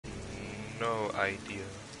no idea.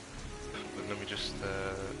 But let me just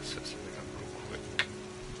set something up real quick.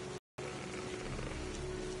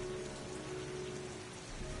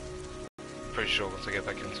 Pretty sure once I get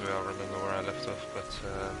back into it I'll remember where I left off, but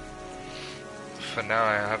for now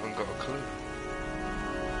I haven't got a clue.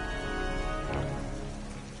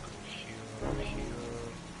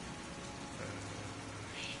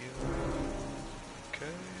 Here.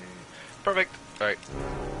 Okay. Perfect. Alright.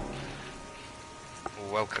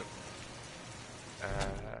 Welcome.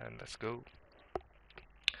 And let's go.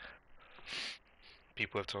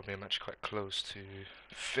 People have told me I'm actually quite close to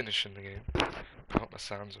finishing the game. I hope my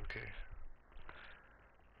sound's okay.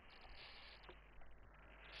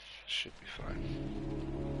 Should be fine.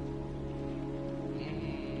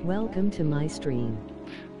 Welcome to my stream.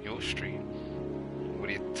 Your stream? What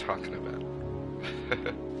are you talking about?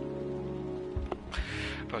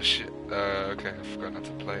 Oh shit. Okay, I forgot how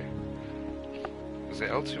to play. Was it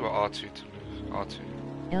L2 or R2 to move? R2.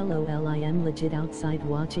 LOL, I am legit outside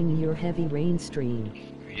watching your heavy rain stream.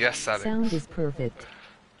 Yes, Alex. Sound is perfect.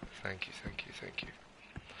 Thank you, thank you, thank you.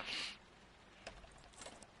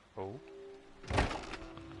 Oh.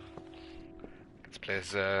 Let's play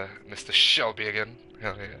as Mr. Shelby again.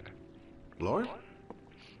 Hell yeah. Lauren?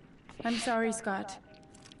 I'm sorry, Scott.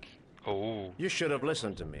 Oh. You should have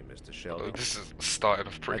listened to me, Mr. Shelby. Oh, this is starting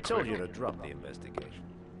off pretty quick. I told you to drop the investigation.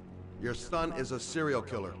 Your son is a serial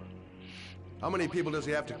killer. How many people does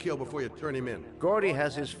he have to kill before you turn him in? Gordy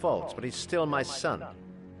has his faults, but he's still my son.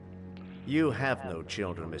 You have no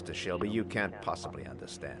children, Mr. Shelby. You can't possibly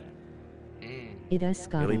understand. It is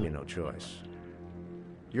Scott. You leave me no choice.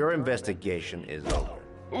 Your investigation is over.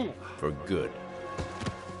 Ooh. For good.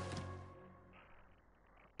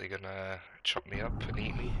 They're gonna chop me up and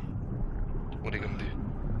eat me? What are they gonna do?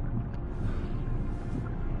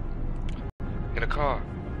 In a car.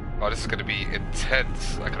 Oh, this is gonna be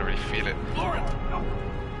intense. I can already feel it. Lauren!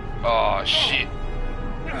 Oh, shit.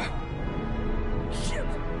 Shit!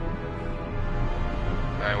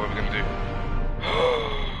 Alright, what are we gonna do?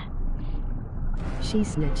 She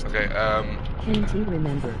snitched. Okay, Can't he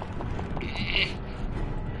remember?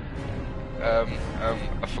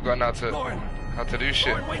 I've forgotten how to do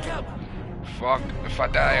shit. Lauren, wake up! Fuck, if I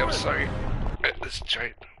die, I'm sorry. Let's try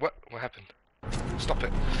it. What happened? Stop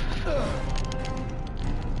it.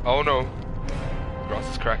 Oh no. Grass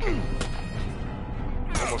is cracking.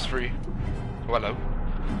 Almost free. Oh, hello.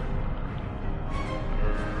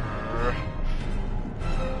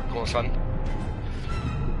 Come on, son.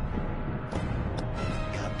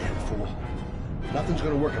 Goddamn fool. Nothing's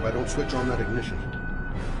gonna work if I don't switch on that ignition.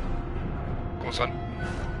 Come on, son.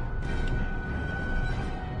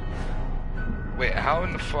 Wait, how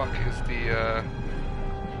in the fuck is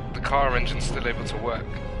the car engine still able to work?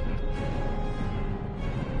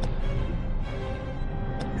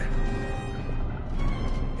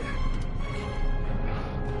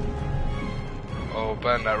 Oh,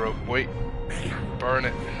 burn that rope. Wait. Burn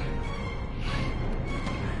it.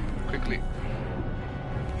 Quickly.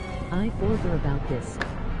 I forgot about this.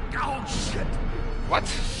 Oh, shit! What?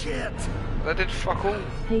 Shit! That did fuck all.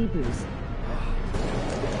 Hey, Booze.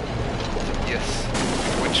 Yes.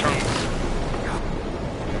 With chunks.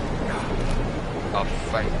 Oh,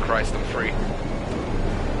 thank Christ, I'm free.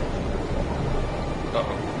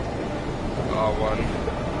 Uh-oh. R1.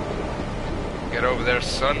 Get over there,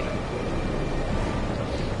 son.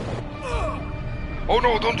 Oh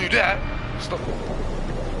no, don't do that! Stop.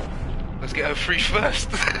 Let's get her free first.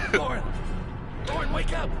 Lauren! Lauren,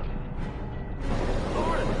 wake up!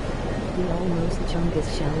 Lauren! The almost chungus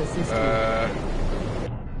shall assist you.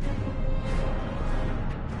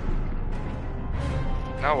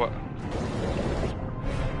 Now what?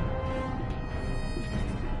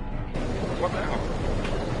 What now?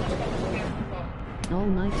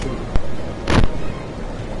 Almighty.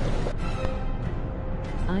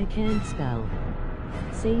 I can't spell.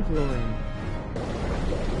 Save Lauren.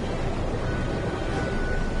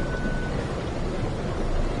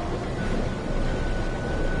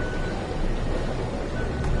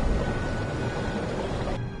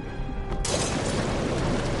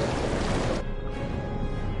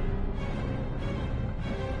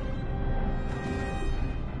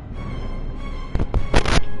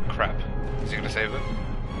 Crap. Is he gonna save it?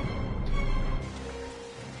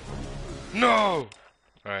 No!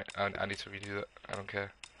 Alright, I need to redo that. I don't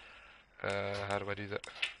care. How do I do that?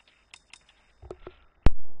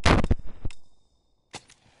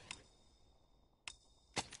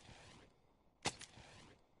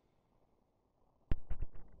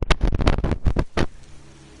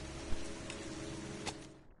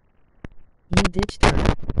 You ditched her.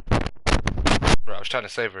 Right, I was trying to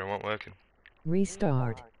save her, it wasn't working.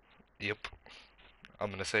 Restart. Yep. I'm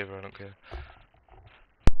gonna save her, I don't care.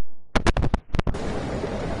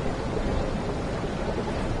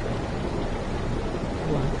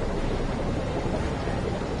 What?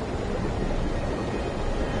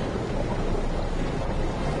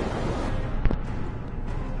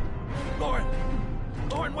 Lauren!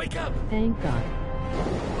 Lauren, wake up! Thank God.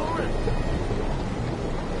 Lauren!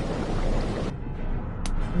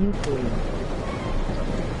 You free.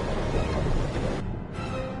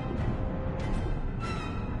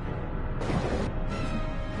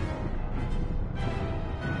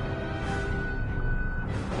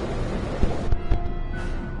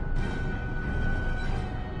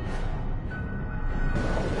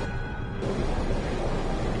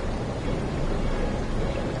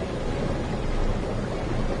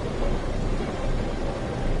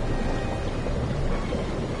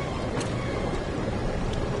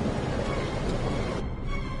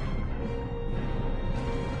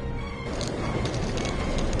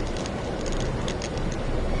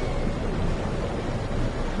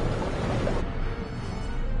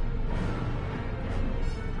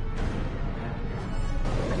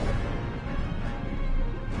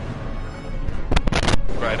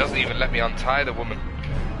 Right, it doesn't even let me untie the woman.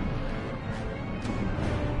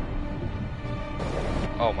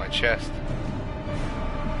 Oh, my chest.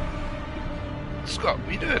 Scott, what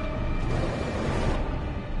are you doing?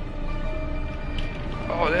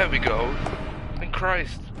 Oh, there we go. Thank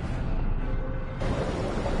Christ.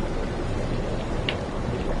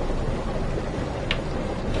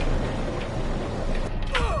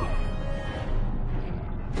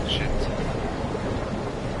 Shit.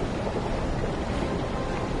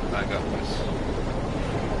 I got this.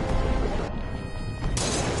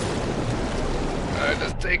 Alright,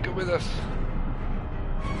 let's take it with us.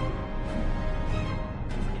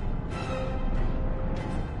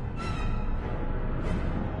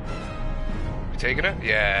 You taking it?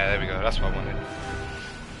 Yeah, there we go. That's what I wanted.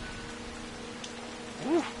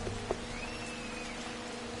 Woo.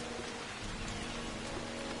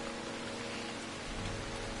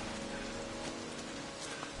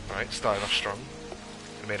 Alright, starting off strong.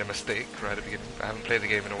 I made a mistake right at the beginning. I haven't played the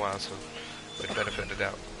game in a while, so with the benefit of the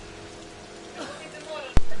doubt.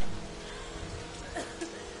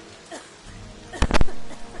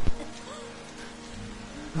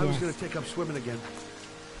 I was gonna take up swimming again.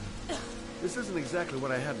 This isn't exactly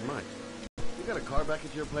what I had in mind. You got a car back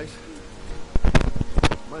at your place?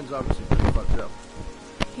 Mine's obviously pretty fucked up.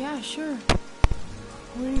 Yeah, sure.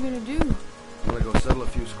 What are you gonna do? I'm gonna go settle a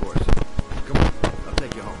few scores. Come on, I'll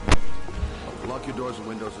take you home. Lock your doors and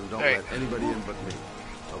windows and don't let anybody in but me.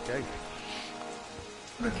 Okay?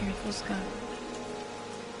 Be careful, Scott.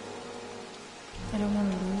 I don't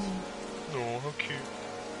want to lose you. Oh, how cute.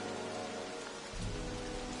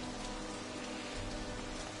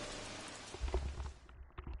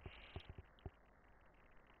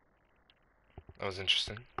 That was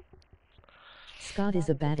interesting. Scott is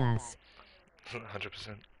a badass.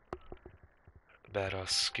 100%. Badass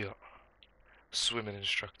skill. Swimming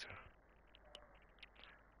instructor.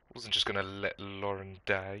 Wasn't just gonna let Lauren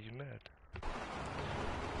die, you mad?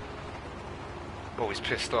 Oh, he's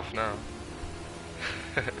pissed off now.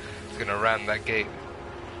 He's gonna ram that gate.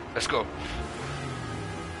 Let's go.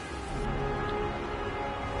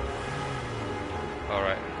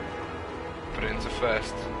 Alright. Put it into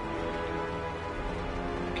first.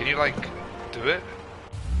 Can you, like, do it?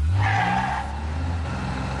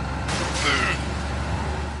 Boom.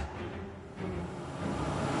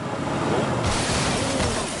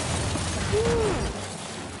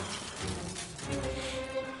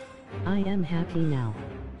 I am happy now.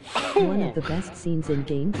 One of the best scenes in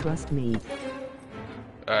game, trust me.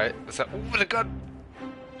 Alright, let's have. Ooh, with a gun!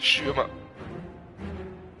 Shoot him up.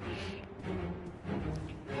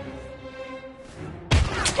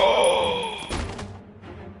 Oh!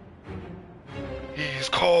 He's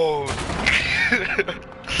cold!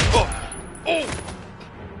 Oh! Oh!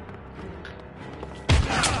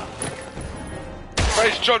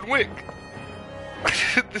 Where's John Wick?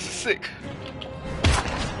 This is sick.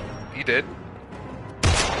 He dead.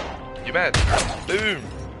 You mad? Boom!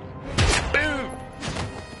 Boom!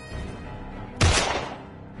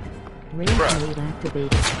 Range mode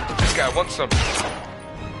activated. This guy wants some.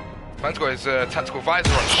 Man's got his tactical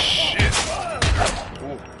visor on. Shit!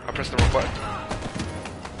 Ooh, I pressed the wrong button.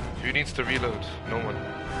 Who needs to reload? No one.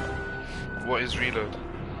 What is reload?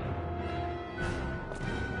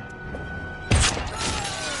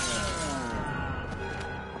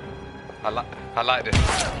 I like this.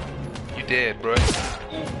 You dead, bro.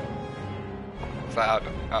 It's like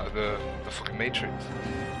out of the fucking Matrix.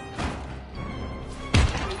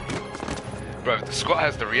 Bro, the Scott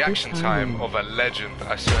has the reaction time of a legend,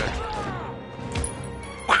 I swear.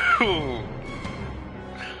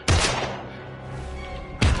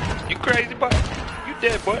 You crazy boy? You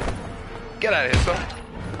dead boy? Get out of here, son.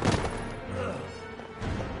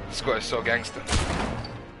 Scott is so gangster.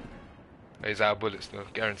 He's out of bullets though,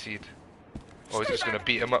 guaranteed. Or he's just gonna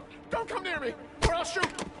beat him up. Don't come near me, or I'll shoot.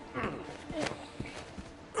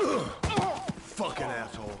 Fucking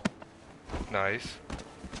asshole. Nice.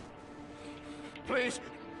 Please.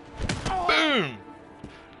 Boom!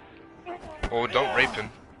 Oh, don't rape him.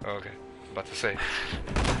 Oh, okay. About to say.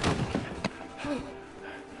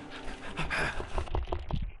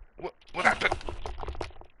 What happened?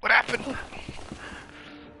 What happened?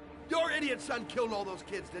 Your idiot son killed all those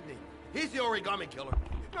kids, didn't he? He's the origami killer.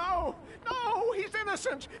 No, no, he's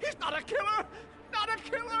innocent. He's not a killer. Not a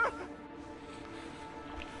killer.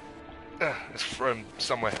 Let's throw him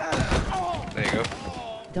somewhere. There you go.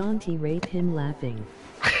 Dante raped him laughing.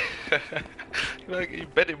 Like, you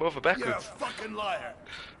bent him over backwards. You're a fucking liar.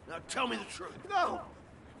 Now tell me the truth. No,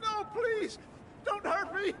 no, please. Don't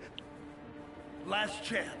hurt me. Last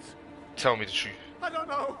chance. Tell me the truth. I don't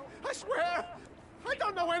know. I swear. I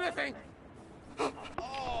don't know anything.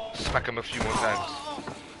 Smack him a few more times.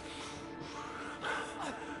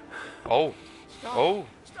 Oh. Stop. Oh.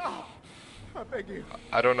 Stop. I beg you.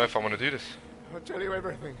 I don't know if I want to do this. I'll tell you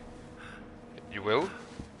everything. You will?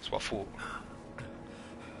 That's what I thought.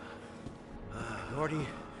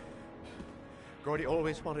 Gordy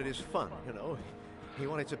always wanted his fun, you know. He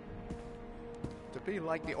wanted to be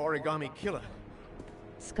like the origami killer.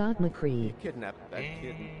 Scott McCree. He kidnapped that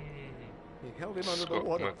kid. He held him under the Scott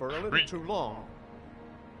water for a little McCree. too long.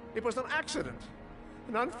 It was an accident.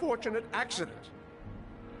 An unfortunate accident.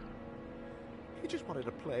 He just wanted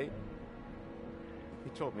to play. He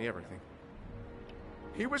told me everything.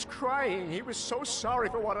 He was crying. He was so sorry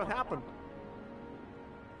for what had happened.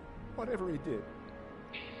 Whatever he did,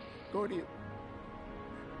 Gordy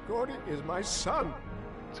is my son.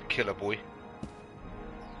 It's a killer, boy.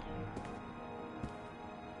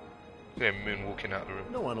 They're moonwalking out of the room.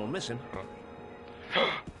 No one will miss him.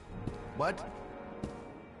 Oh. What?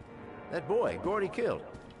 That boy, Gordy killed.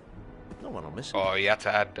 No one will miss him. Oh, he had to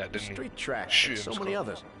add that, didn't he? Street trash. Shoot and him, so many Scott.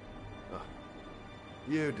 others.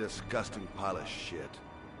 You disgusting pile of shit.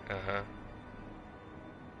 Uh-huh.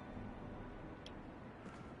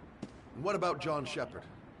 And what about John Shepard?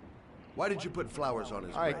 Why did you put flowers on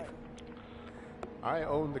his I grave?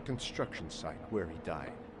 own the construction site where he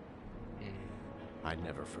died. I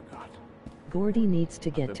never forgot. Gordy needs to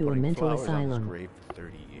I've get been to a putting mental flowers on his asylum. grave for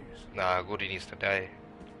 30 years. Nah, Gordy needs to die.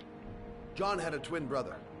 John had a twin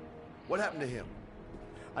brother. What happened to him?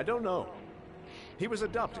 I don't know. He was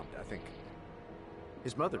adopted, I think.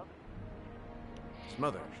 His mother should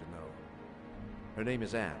know. Her name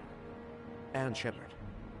is Anne. Anne Shepard.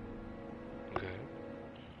 Okay.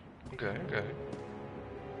 Okay.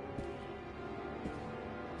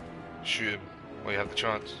 Shoot him while you have the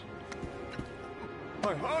chance.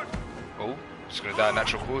 My heart! Oh, he's gonna die of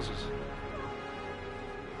natural causes.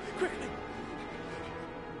 Quickly!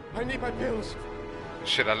 I need my pills.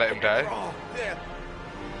 Should I let him die? Oh, there.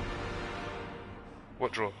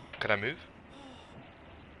 What draw? Can I move?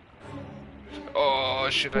 Oh,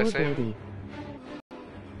 should I Poor save him? Gordy.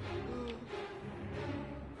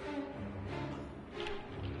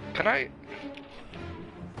 Can I?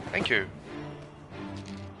 Thank you.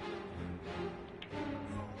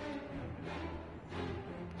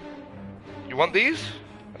 You want these?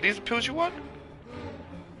 Are these the pills you want?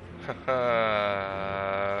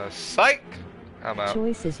 Psych! I'm out.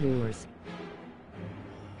 Choice is yours.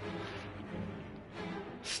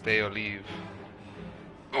 Stay or leave.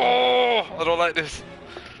 Oh, I don't like this.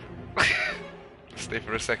 Stay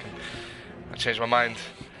for a second. I changed my mind.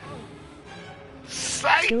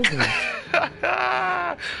 Psych! Children.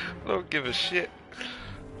 I don't give a shit.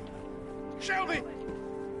 Shelby!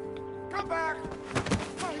 Come back!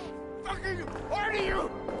 I fucking order you!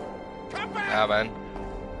 Come back! Nah, man.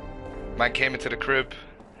 Man came into the crib,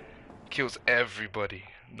 kills everybody.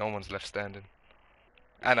 No one's left standing.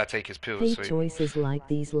 And I take his pills. Hate So choices like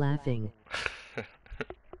these laughing.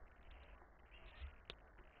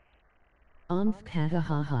 Ha ha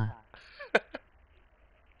ha ha.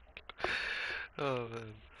 Oh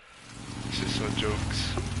man. It's just so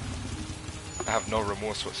jokes. I have no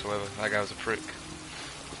remorse whatsoever. That guy was a prick.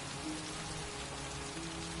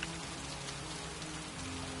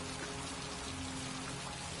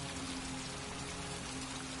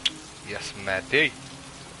 Yes, Maddie.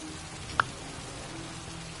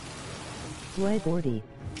 Roy Gordy.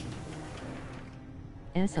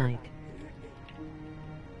 Ike.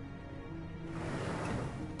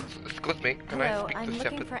 Excuse me, can I Hello, speak I'm to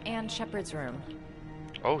looking Shepard? for Anne Shepard's room.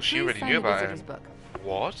 Oh, she Please already sign knew the about visitor's Anne. book.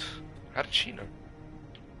 What? How did she know? You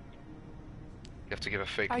have to give a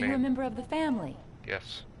fake Are name. you a member of the family?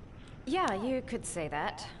 Yes. Yeah, you could say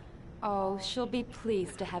that. Oh, she'll be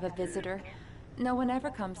pleased to have a visitor. No one ever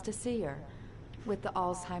comes to see her. With the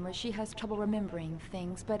Alzheimer's, she has trouble remembering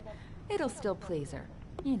things, but it'll still please her.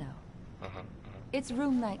 You know. It's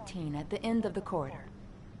room 19 at the end of the corridor.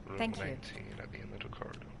 Room Thank you. 19 at the end of the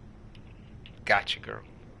corridor. Gotcha, girl.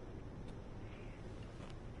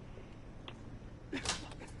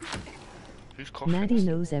 Who's coughing? Maddie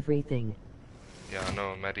knows everything. Yeah, I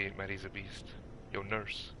know. Maddie's a beast. Yo,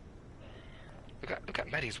 nurse. Look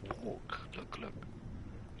at Maddie's walk. Look.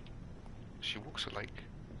 She walks with like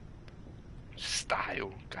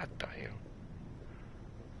style. God damn.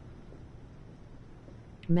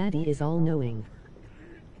 Maddie is all-knowing.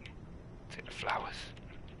 Take the flowers.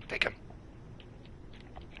 Take them.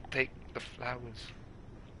 Take the flowers.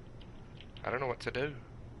 I don't know what to do.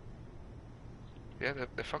 Yeah,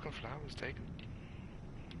 they're fucking flowers. Take them.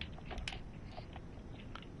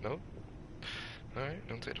 No? Alright,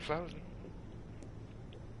 don't take the flowers then.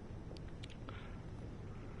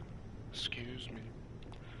 Excuse me.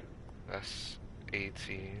 That's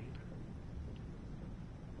 18.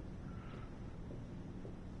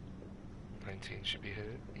 19 should be here.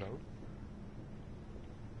 No?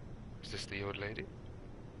 Is this the old lady?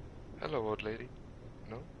 Hello, old lady.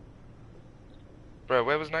 No? Bro,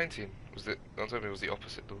 where was 19? Was it? Don't tell me it was the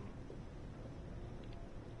opposite door.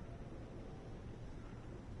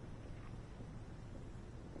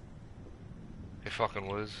 It fucking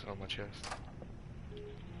was on my chest.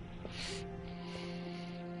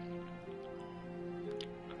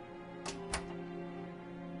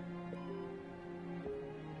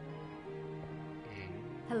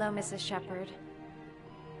 Hello, Mrs. Shepard.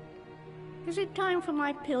 Is it time for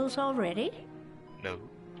my pills already? No.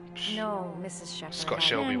 No, Mrs. Shepard. Scott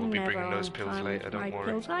Shelby will be They're bringing never those on pills time later, with don't my worry.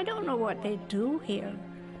 pills. I don't know what they do here.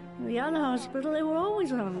 In the other hospital, they were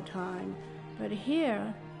always on time. But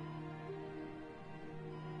here...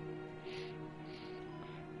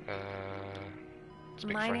 Let's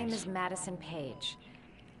make My name friends. is Madison Page.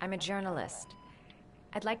 I'm a journalist.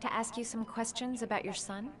 I'd like to ask you some questions about your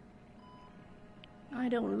son. I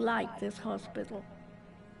don't like this hospital.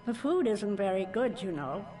 The food isn't very good, you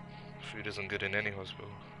know. Food isn't good in any hospital.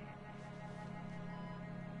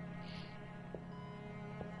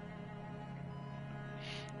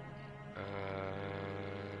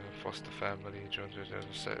 Foster family,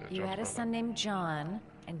 You had a son named John,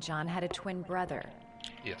 and John had a twin brother.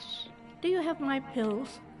 Yes. Do you have my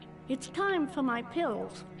pills? It's time for my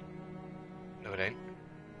pills. No, it ain't.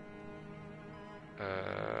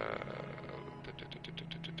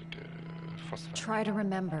 Foster family. Try to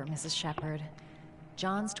remember, Mrs. Shepard.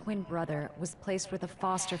 John's twin brother was placed with a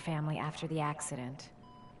foster family after the accident.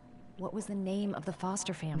 What was the name of the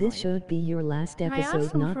foster family? This should be your last I asked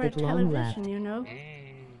episode, them not for a that long television, left. you know.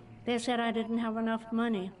 They said I didn't have enough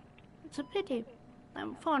money. It's a pity.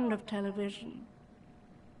 I'm fond of television.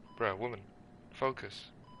 Bruh, woman.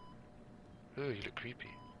 Focus. Ooh, you look creepy.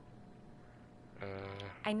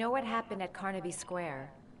 I know what happened at Carnaby Square.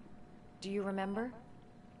 Do you remember?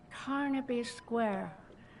 Carnaby Square.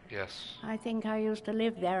 Yes. I think I used to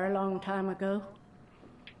live there a long time ago.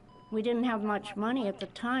 We didn't have much money at the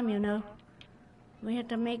time, you know. We had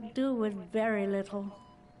to make do with very little.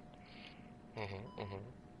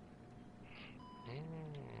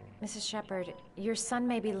 Mrs. Shepard, your son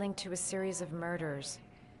may be linked to a series of murders.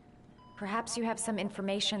 Perhaps you have some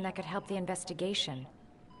information that could help the investigation.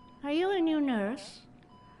 Are you a new nurse?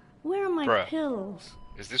 Where are my Bruh. pills?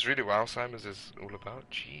 Is this really what Alzheimer's is all about?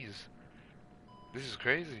 Jeez. This is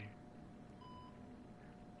crazy.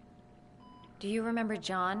 Do you remember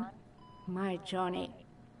John? My Johnny.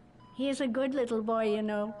 He is a good little boy, you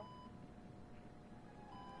know.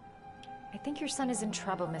 I think your son is in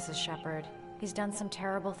trouble, Mrs. Shepard. He's done some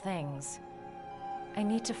terrible things. I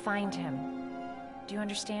need to find him. Do you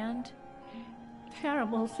understand?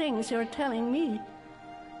 Terrible things you're telling me.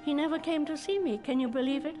 He never came to see me, can you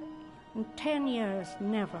believe it? In 10 years,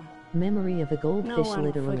 never. Memory of a No goldfish, one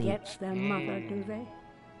literally. forgets their mother, do they?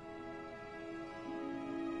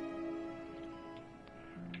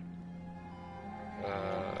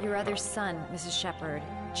 Your other son, Mrs. Shepard,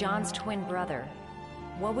 John's twin brother.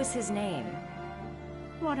 What was his name?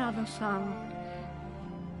 What other son?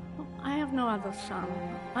 I have no other son.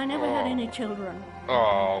 I never had any children.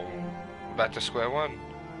 Oh, back to square one.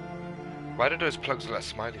 Why do those plugs look like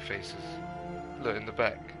smiley faces? Look in the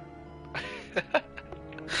back.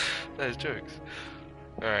 Those jokes.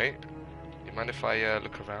 Alright. You mind if I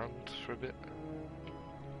look around for a bit?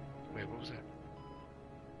 Wait, what was that?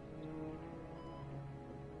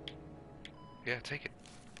 Yeah, take it.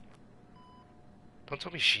 Don't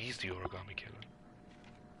tell me she's the origami killer.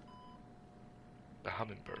 The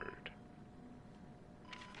hummingbird.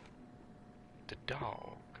 The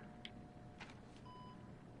dog.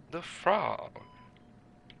 The frog.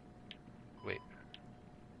 Wait.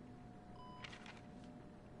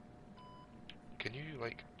 Can you,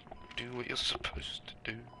 like, do what you're supposed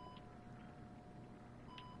to do?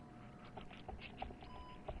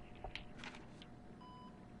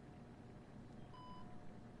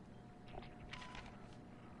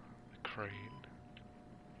 The crane.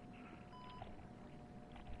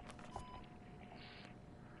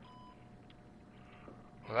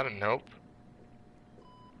 Well, that didn't help.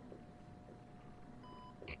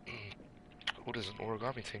 Oh, there's an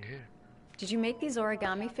origami thing here. Did you make these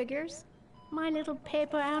origami figures? My little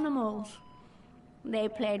paper animals. They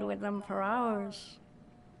played with them for hours.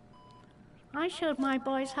 I showed my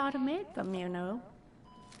boys how to make them, you know.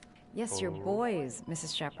 Yes, your boys,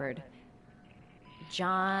 Mrs. Shepherd.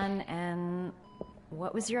 John and...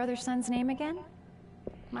 what was your other son's name again?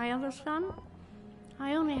 My other son?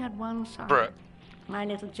 I only had one son. Bruh. My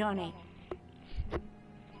little Johnny.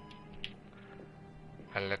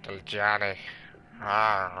 A little Johnny.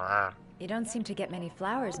 You don't seem to get many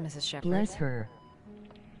flowers, Mrs. Shepherd. Bless her.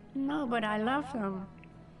 No, but I love them.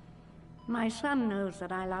 My son knows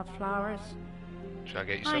that I love flowers. Should I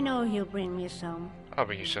get you some? I know he'll bring me some. I'll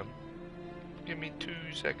bring you some. Give me 2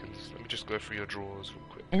 seconds. Let me just go through your drawers real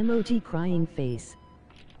quick. Emoji crying face.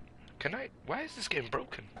 Can I? Why is this game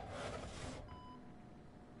broken?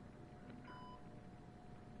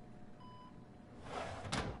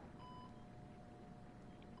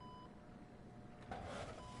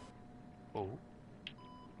 Oh.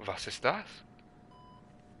 Was ist das?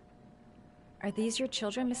 Are these your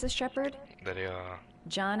children, Mrs. Shepherd? There they are.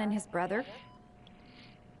 John and his brother?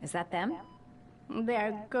 Is that them?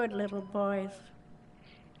 They're good little boys.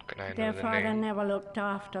 Can I know Their the father name? never looked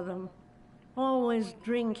after them. Always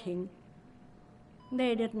drinking.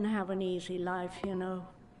 They didn't have an easy life, you know.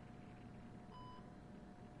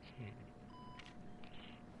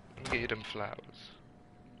 Let me get you them flowers.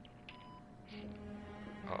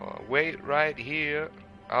 Oh, wait right here.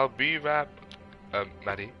 I'll be right...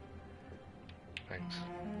 Maddie. Thanks.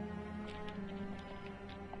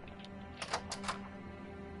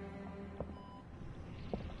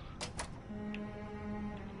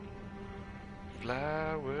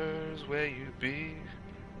 Flowers, where you be?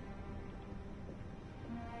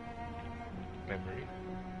 Memory.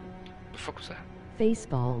 The fuck was that?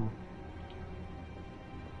 Facepalm.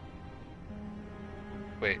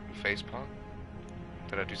 Wait, facepalm?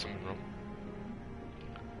 Did I do something wrong?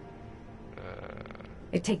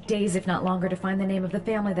 It'd take days, if not longer, to find the name of the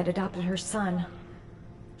family that adopted her son.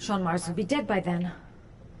 Sean Mars would be dead by then.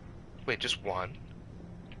 Wait, just one?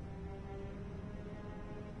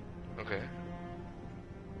 Okay.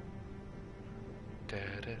 Da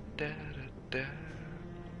da da da da.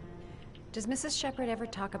 Does Mrs. Shepherd ever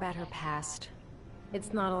talk about her past?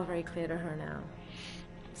 It's not all very clear to her now.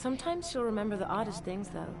 Sometimes she'll remember the oddest things,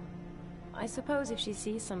 though. I suppose if she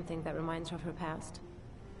sees something that reminds her of her past.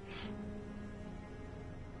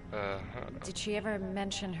 Did she ever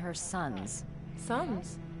mention her sons?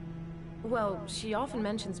 Sons? Well, she often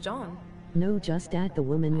mentions John. No, just at the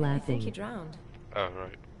woman I think he laughing. drowned. Oh,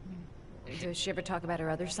 right. Does she ever talk about her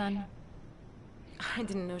other son? I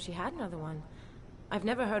didn't know she had another one. I've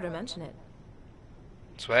never heard her mention it.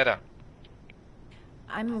 Sweater.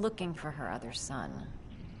 I'm looking for her other son.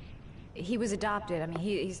 He was adopted. I mean,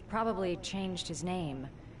 he's probably changed his name.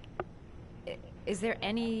 Is there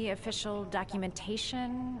any official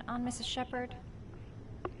documentation on Mrs. Shepherd?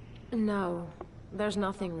 No, there's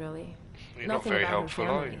nothing really. You're not Nothing very about her helpful,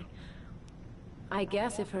 are family. you? I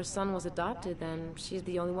guess if her son was adopted, then she's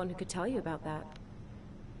the only one who could tell you about that.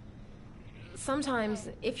 Sometimes,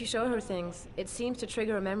 if you show her things, it seems to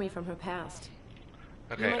trigger a memory from her past.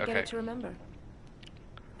 Okay, You might okay. get it to remember.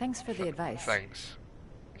 Thanks for the advice. Thanks.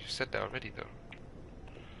 You said that already, though.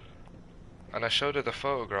 And I showed her the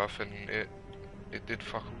photograph, and it did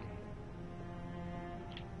fuck.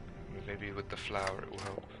 Maybe with the flower it will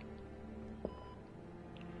help.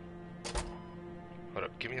 Hold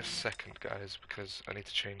up, give me a second, guys, because I need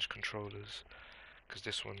to change controllers. Because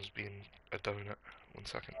this one's been a donut. 1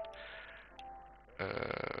 second. Blah,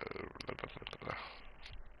 blah, blah, blah.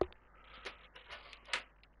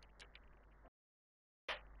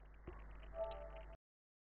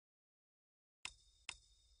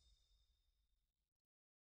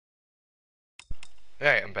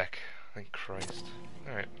 Alright, I'm back. Thank Christ.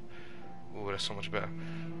 Alright. Oh, that's so much better.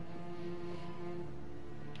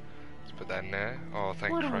 Put that in there. Oh,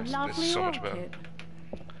 thank What Christ. a lovely This is so much better. orchid.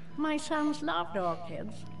 My sons loved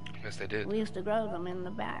orchids. Yes, they did. We used to grow them in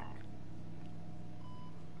the back.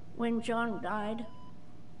 When John died,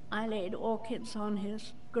 I laid orchids on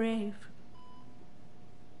his grave.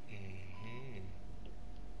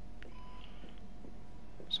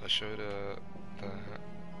 So I showed her that.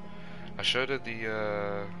 I showed her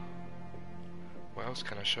the, what else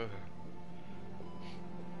can I show her?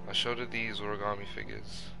 I showed her these origami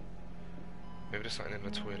figures. Maybe there's something in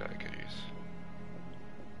the toy that I could use.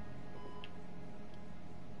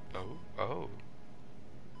 Oh.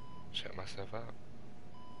 Check myself out.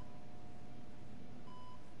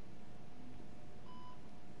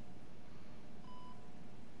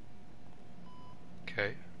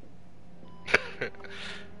 Okay.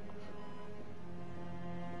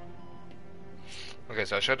 Okay,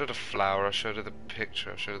 so I showed her the flower, I showed her the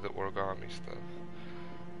picture, I showed her the origami stuff.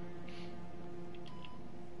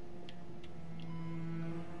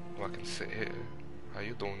 Oh, I can sit here. How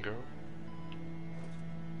you doing, girl?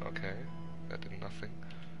 Okay, that did nothing.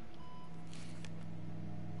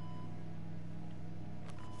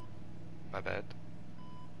 My bad.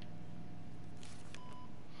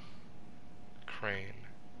 Crane.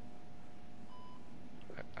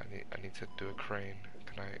 I need to do a crane.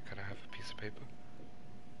 Can I have a piece of paper?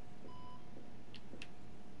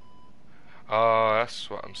 Oh, that's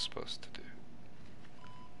what I'm supposed to do.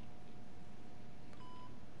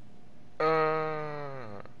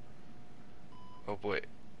 Oh boy.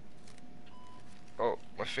 Oh,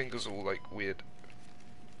 my fingers all like weird.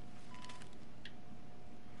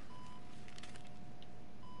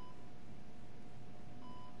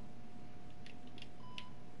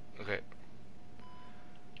 Okay.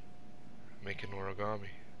 Making origami.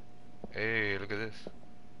 Hey, look at this.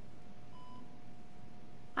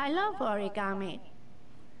 I love origami,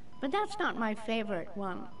 but that's not my favorite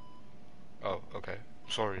one. Oh, okay.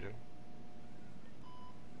 Sorry then.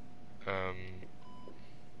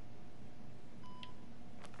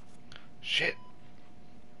 Shit.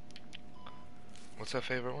 What's our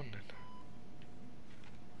favorite one then?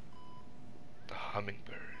 The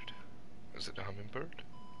hummingbird. Is it the hummingbird?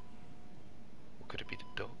 Or could it be the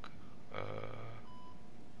dog?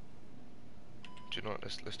 Do you know what?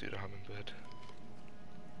 Let's do the hummingbird.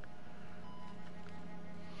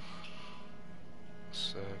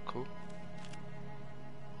 It's cool.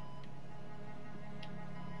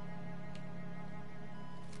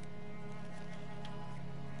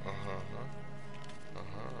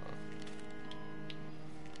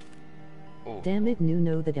 Oh. Damn it,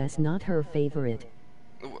 Nuno, that's not her favorite.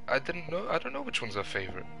 I didn't know. I don't know which one's her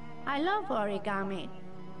favorite. I love origami,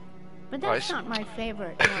 but that's not my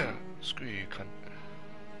favorite one. Screw you, cunt.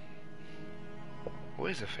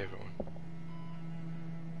 What is her favorite one?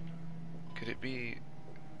 Could it be?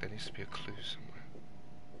 There needs to be a clue somewhere.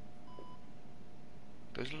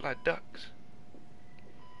 Those look like ducks.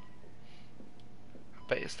 I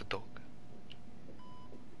bet it's the dog.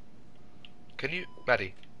 Can you,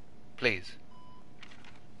 Maddie, please?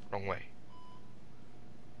 Wrong way.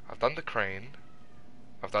 I've done the crane.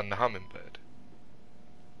 I've done the hummingbird.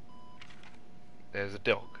 There's a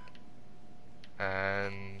dog.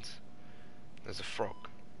 And there's a frog.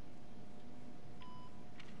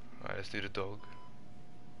 Alright, let's do the dog.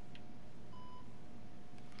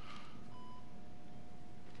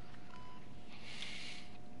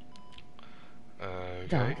 Okay.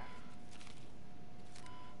 Dog.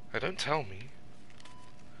 Don't tell me.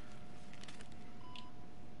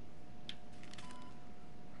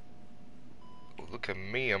 Look at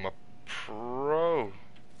me, I'm a pro.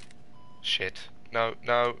 Shit. No.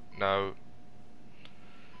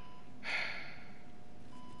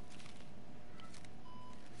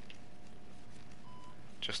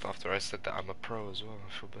 Just after I said that I'm a pro as well, I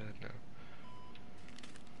feel bad now.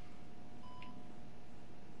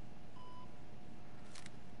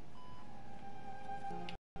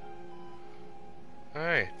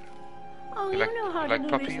 Alright. Oh, you know how to do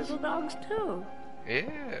puppies? these little dogs too.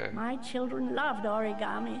 Yeah. My children loved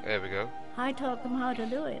origami. There we go. I taught them how to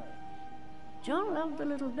do it. John loved the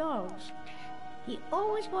little dogs. He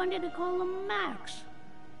always wanted to call them Max.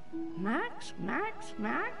 Max?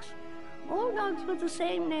 All dogs with the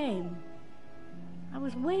same name. I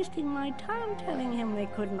was wasting my time telling him they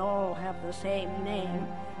couldn't all have the same name.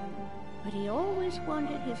 But he always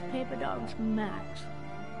wanted his paper dogs Max.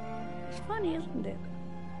 It's funny, isn't it?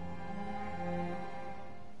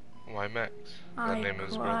 Why Max? I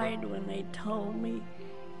cried when they told me.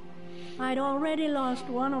 I'd already lost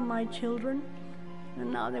one of my children,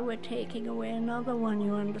 and now they were taking away another one,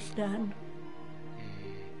 you understand?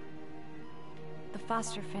 The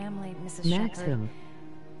foster family, Mrs. Maxim. Shepherd,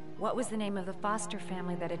 What was the name of the foster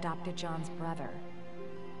family that adopted John's brother?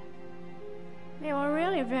 They were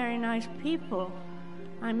really very nice people.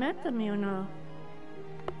 I met them, you know.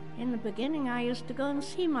 In the beginning, I used to go and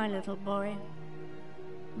see my little boy.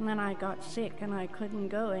 And then I got sick and I couldn't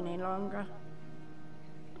go any longer.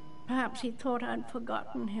 Perhaps he thought I'd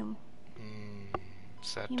forgotten him.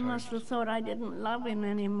 Sad He times. must have thought I didn't love him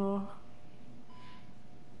anymore.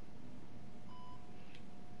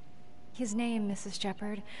 His name, Mrs.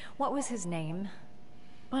 Shepherd. What was his name?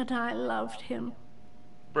 But I loved him.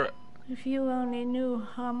 Bruh. If you only knew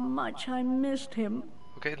how much I missed him.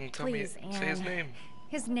 Okay, then tell Please, me. Say his Anne. name.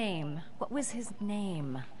 His name. What was his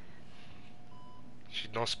name? She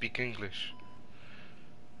don't speak English.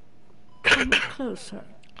 Come closer.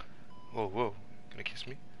 Whoa, whoa. Gonna kiss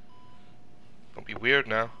me? Don't be weird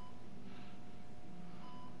now.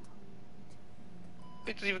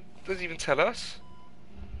 It doesn't even tell us.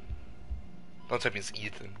 Don't tell me it's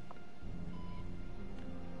Ethan.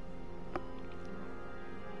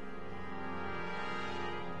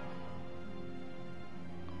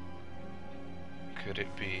 Could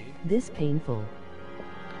it be? This painful.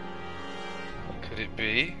 Could it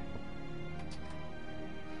be?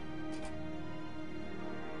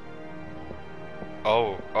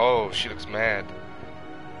 Oh, she looks mad.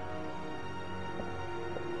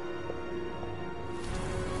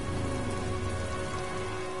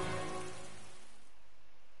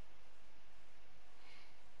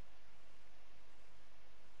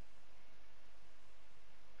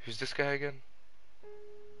 Who's this guy again?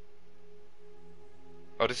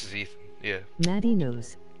 Oh, this is Ethan, yeah. Maddie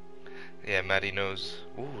knows. Yeah, Maddie knows.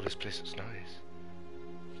 Ooh, this place is nice.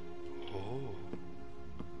 Oh.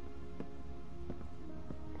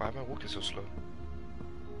 Why am I walking so slow?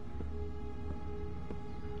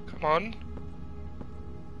 Come on.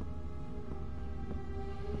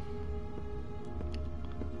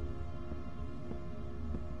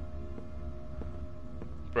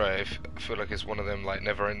 Right, I feel like it's one of them like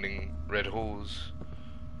never-ending red halls.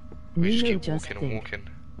 We just Nino keep just walking and think. walking.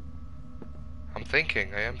 I'm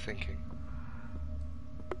thinking, I am thinking.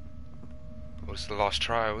 Oh, it's the last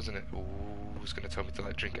trial, isn't it? Ooh, it's gonna tell me to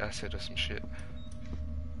like drink acid or some shit.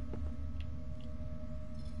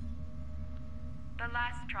 The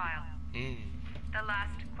last trial. The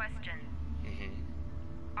last question.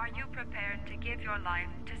 Are you prepared to give your life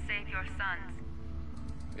to save your sons?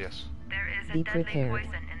 Yes. There is a Be deadly prepared.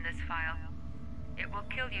 poison in this vial. It will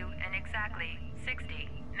kill you in exactly 60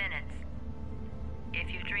 minutes. If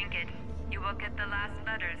you drink it, you will get the last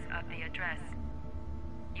letters of the address.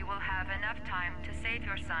 You will have enough time to save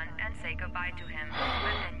your son and say goodbye to him,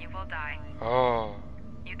 but then you will die. Oh.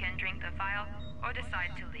 You can drink the vial or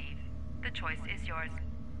decide to leave. The choice is yours.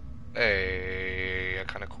 Hey, I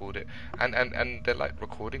kind of called it. And they're like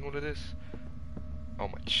recording all of this? Oh,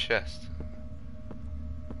 my chest.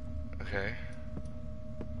 Okay.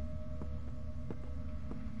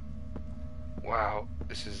 Wow,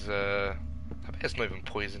 this is I bet it's not even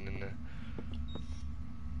poison in there.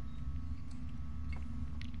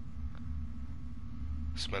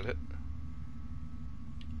 Smell it.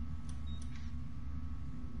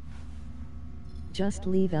 Just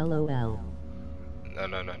leave LOL. No,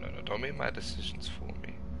 don't make my decisions for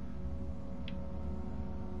me.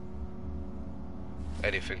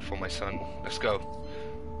 Anything for my son. Let's go.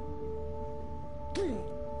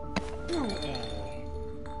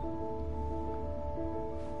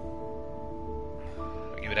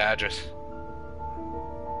 I'll give you the address.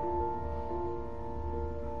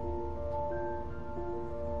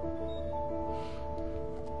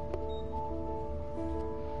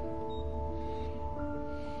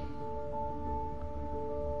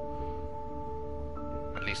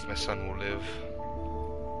 At least my son will live.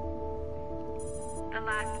 The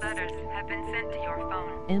last letters have been sent to your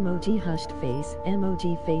phone. Emoji hushed face.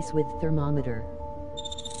 Emoji face with thermometer.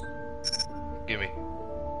 Gimme.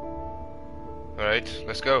 Alright,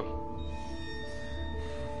 let's go.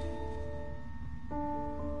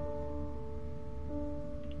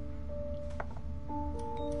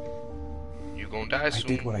 You gonna die I soon.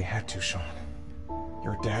 did what I had to, Sean.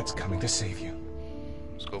 Your dad's coming to save you.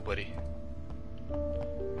 Let's go, buddy.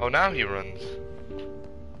 Oh, now he runs.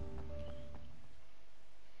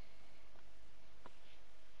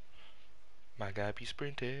 My guy be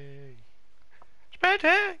sprinting.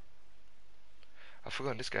 Sprinting! I've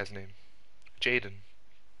forgotten this guy's name. Jaden.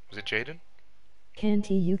 Was it Jaden? Can't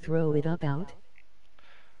you throw it up out?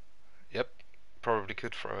 Yep. Probably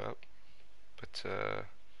could throw it up. But,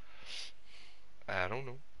 I don't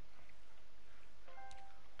know.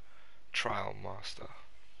 Trial Master.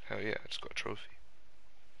 Hell yeah, I just got a trophy.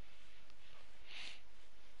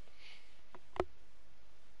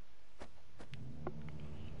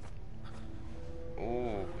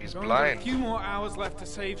 He's We've only got blind. a few more hours left to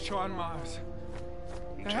save Sean Mars.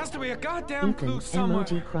 There has to be a goddamn Ethan, clue somewhere.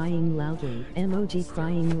 emoji crying loudly, emoji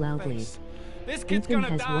crying loudly. This kid's Ethan gonna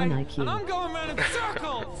has die, 1 and IQ. I'm going around in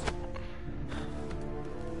circles!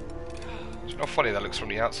 It's not funny that looks from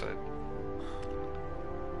the outside.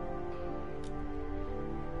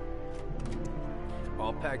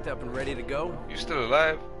 All packed up and ready to go? You still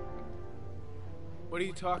alive? What are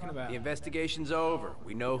you talking about? The investigation's over.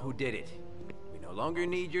 We know who did it. We no longer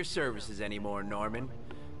need your services anymore, Norman.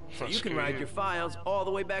 So you can ride your files all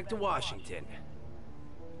the way back to Washington.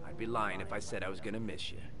 I'd be lying if I said I was gonna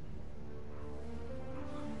miss you.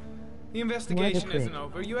 The investigation isn't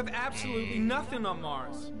over. You have absolutely nothing on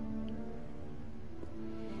Mars.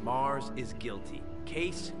 Mars is guilty.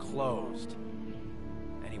 Case closed.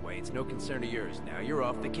 Anyway, it's no concern of yours now. You're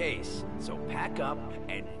off the case. So pack up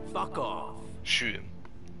and fuck off. Shoot him.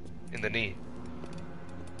 In the knee.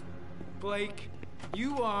 Blake,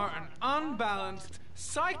 you are an unbalanced,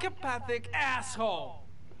 psychopathic asshole.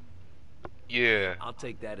 Yeah. I'll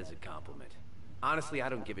take that as a compliment. Honestly, I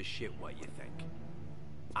don't give a shit what you think.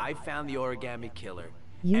 I found the origami killer.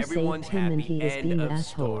 You Everyone's saved him happy. and he is End being of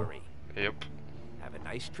asshole. story. Yep. Have a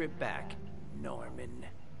nice trip back, Norman.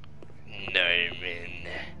 Norman.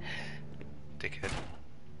 Dickhead.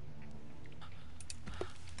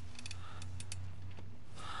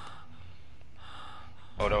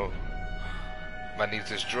 Oh no. Man needs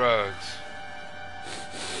his drugs.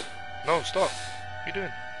 No, stop. What are you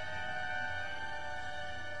doing?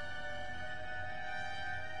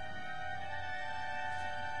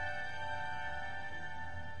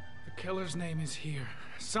 The killer's name is here.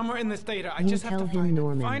 Somewhere in this data. I You just have tell to him, find it.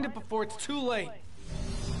 Norman. Find it before it's too late.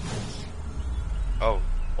 Oh.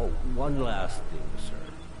 Oh, one last thing, sir.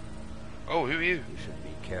 Oh, who are you? You should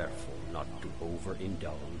be careful not to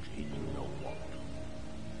overindulge in you know what.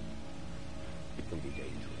 It can be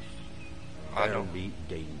dangerous. I know. Very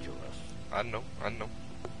dangerous. I know.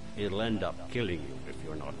 It'll end up killing you if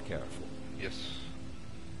you're not careful. Yes.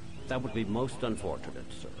 That would be most unfortunate,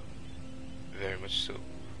 sir. Very much so.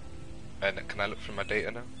 And can I look through my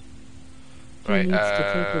data now? He needs to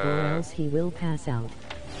take it or else he will pass out.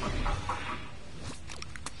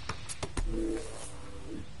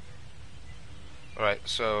 Alright,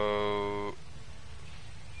 so...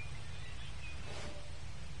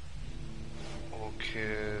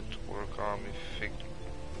 Orchid, origami, fig...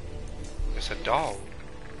 It's a doll.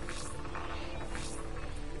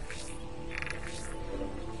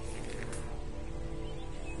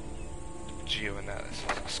 Geoanalysis.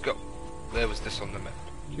 Let's go. Where was this on the map?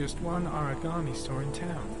 Just one origami store in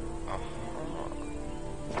town.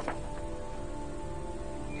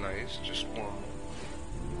 Nice, just one.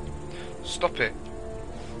 Stop it.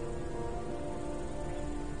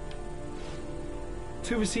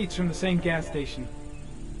 2 receipts from the same gas station.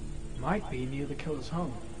 Might be near the killer's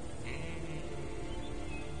home.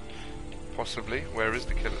 Possibly. Where is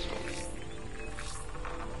the killer's home?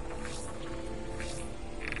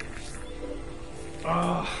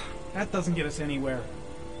 Oh, that doesn't get us anywhere.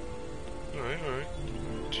 Alright.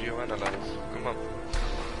 Geoanalyze. Come on.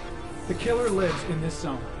 The killer lives in this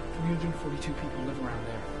zone. 342 people live around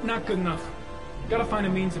there. Not good enough. Gotta find a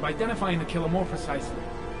means of identifying the killer more precisely.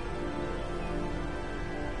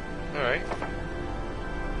 Alright.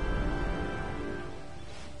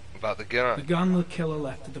 About the gun. The gun the killer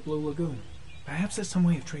left at the Blue Lagoon. Perhaps there's some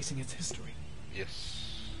way of tracing its history.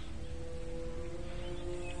 Yes.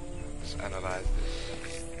 Let's analyze this.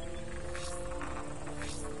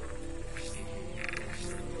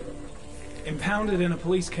 Impounded in a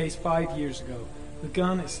police case 5 years ago, the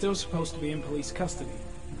gun is still supposed to be in police custody.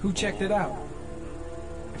 Who checked it out?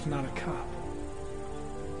 If not a cop.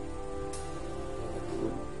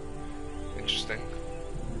 Interesting.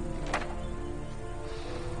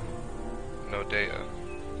 No data.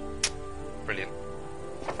 Brilliant.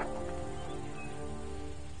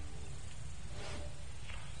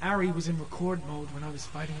 Ari was in record mode when I was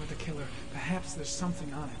fighting with the killer. Perhaps there's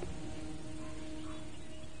something on it.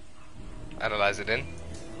 Analyze it in.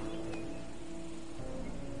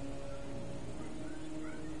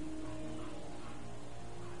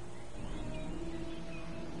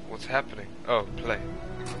 What's happening? Oh, play.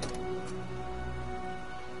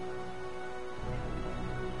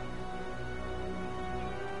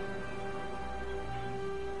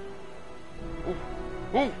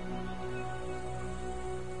 Ooh! Ooh!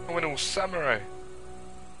 I went all samurai.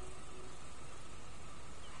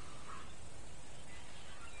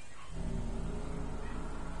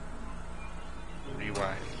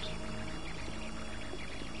 Rewind.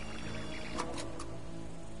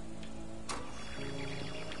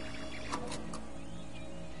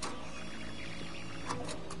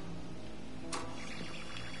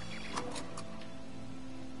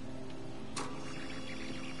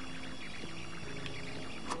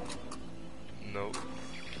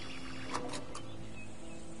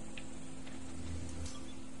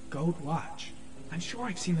 Gold watch. I'm sure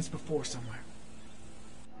I've seen this before somewhere.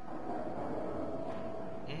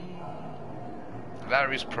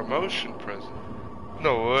 Larry's promotion present.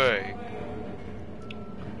 No way.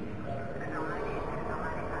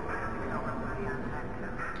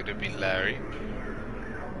 Could it be Larry?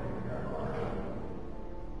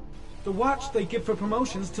 The watch they give for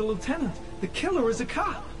promotions to lieutenant. The killer is a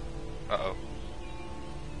cop. Uh-oh.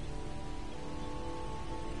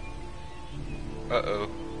 Uh-oh.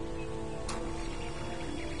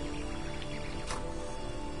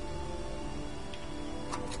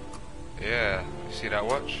 Yeah, you see that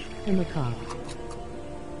watch? I'm a cop.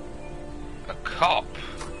 A cop?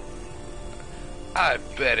 I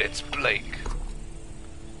bet it's Blake.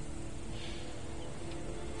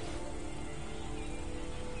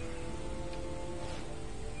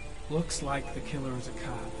 Looks like the killer is a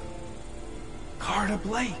cop. Carter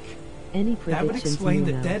Blake! Any That would predictions explain you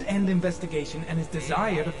the know? dead-end investigation and his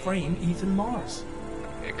desire to frame Ethan Mars.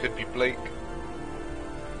 It could be Blake.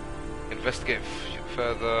 Investigate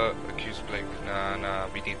further. Accuse Blake. Nah,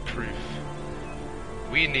 we need proof.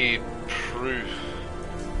 We need proof.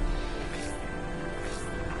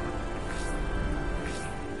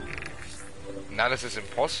 Now this is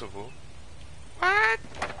impossible. What?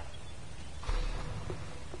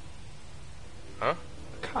 Huh?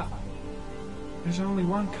 Cop. There's only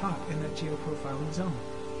one cop in that geoprofiling zone.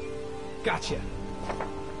 Gotcha.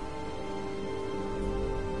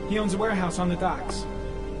 He owns a warehouse on the docks.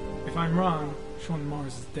 If I'm wrong, Sean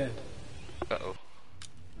Mars is dead. Uh-oh.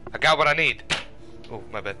 I got what I need. Oh,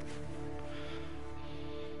 my bad.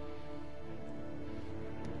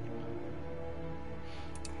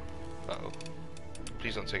 Uh-oh.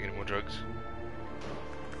 Please don't take any more drugs.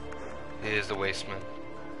 Here's the waste man.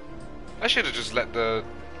 I should have just let the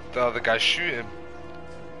other guy shoot him.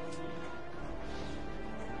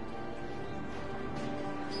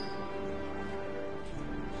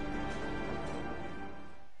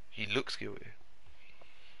 He looks guilty.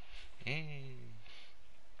 He's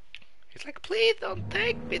like, please don't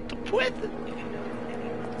take me to prison.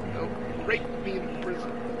 Don't rape me in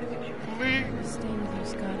prison. Please. Stay with you,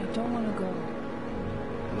 Scott. I don't want to go.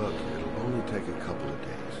 Look, it'll only take a couple of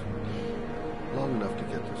days. Long enough to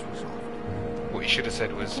get this resolved. What you should have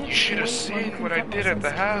said was, you should have seen what I did at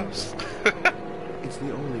the house. It's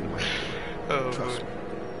the only way. Oh, trust me.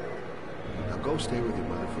 Now go stay with your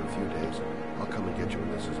mother for a few days. I'll come and get you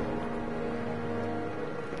when this is all over.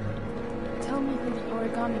 Tell me who the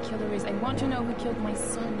origami killer is. I want to know who killed my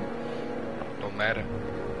son. Don't matter.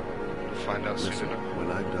 We'll find out soon enough.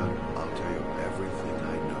 When I'm done, I'll tell you everything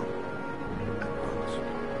I know. I promise.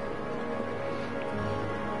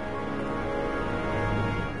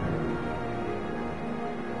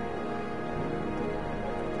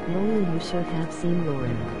 Nolan, you should have seen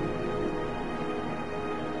Lauren.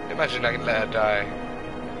 Imagine I can let her die.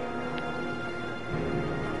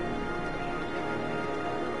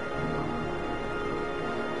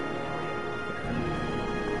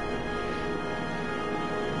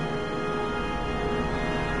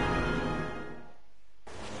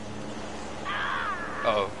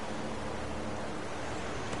 Uh-oh.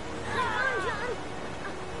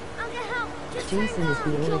 Jason is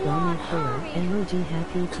the origami killer. Emoji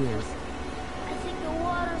happy tears. I think the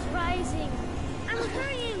water's rising. I'm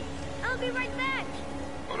hurrying. I'll be right back.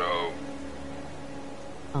 Oh no.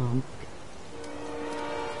 Oh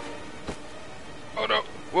no.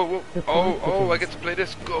 Whoa, whoa. Oh, I get to play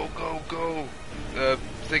this. Go, go, go.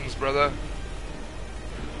 Things, brother.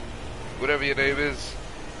 Whatever your name is.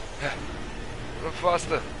 Run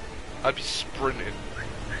faster. I'd be sprinting.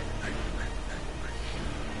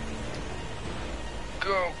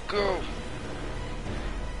 Go, go.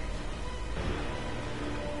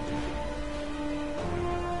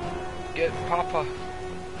 Get Papa.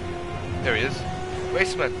 There he is.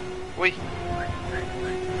 Wasteman. Wait. I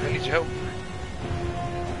need your help.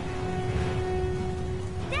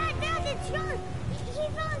 Dad, it's John. He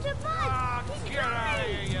fell into a pond. He's Get out of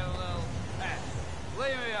drowning. here, you little...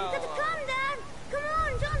 Leave me You alone. gotta come, Dad. Come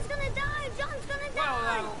on, John's gonna die. John's gonna Well, die.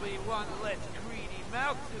 that'll be one less greedy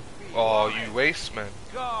mouth to feed. Oh, you Wasteman.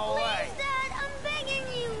 Go away. Please, Dad, I'm begging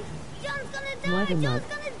you. John's gonna die. What a John's mug.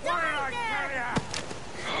 gonna die, Dad.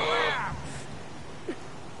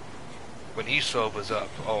 When he sobers up,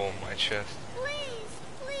 oh my chest.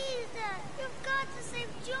 Please, Dad. You've got to save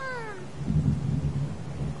John.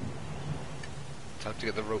 Time to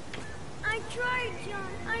get the rope. I tried,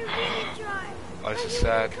 John. I really tried. Oh, this But is you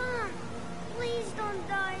won't sad. come. Please don't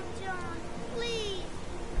die, John. Please.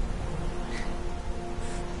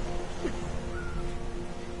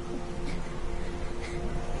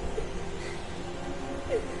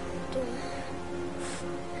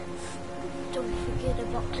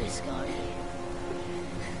 Fuck this, Scotty.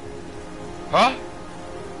 Huh?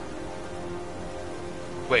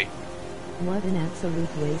 Wait. What an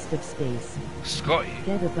absolute waste of space. Scotty.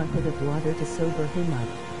 Get a bucket of water to sober him up.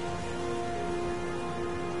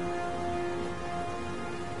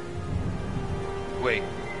 Wait.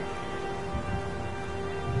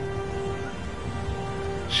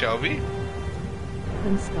 Shelby?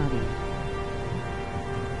 Come, Scotty.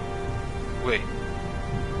 Wait.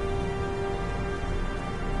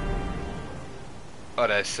 Oh,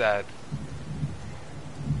 that's sad.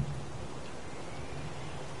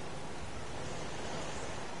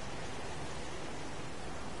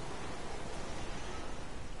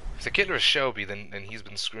 If the killer is Shelby, then he's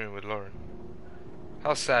been screwing with Lauren.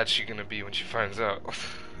 How sad is she gonna be when she finds out?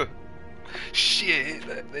 Shit,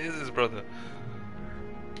 that is his brother.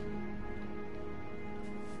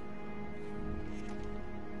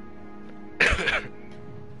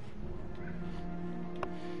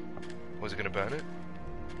 Was he gonna burn it?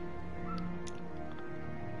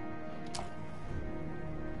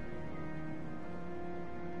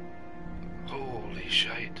 Holy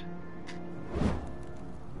shit.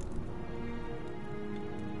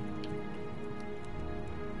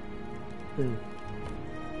 Boo.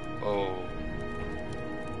 Oh.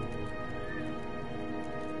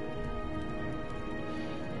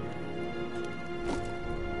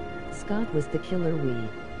 Scott was the killer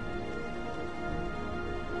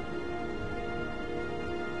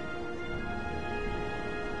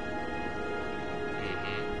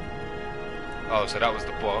Oh, so that was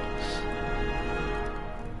the box.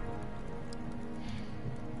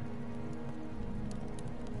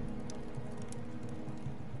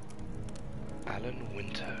 Alan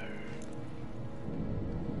Winter.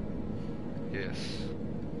 Yes.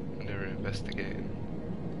 And they're investigating.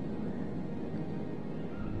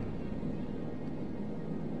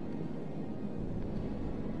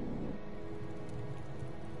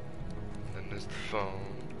 And then there's the phone.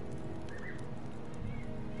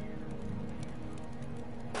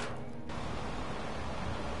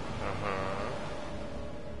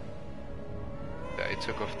 That he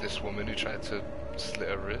took off this woman who tried to slit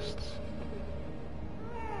her wrists.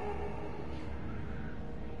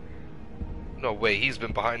 No way, he's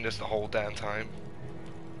been behind this the whole damn time.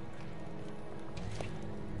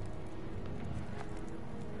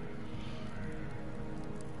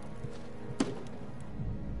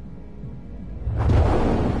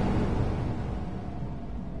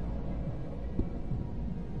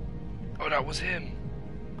 Oh, that was him.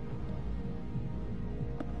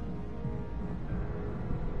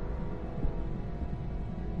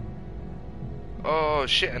 Oh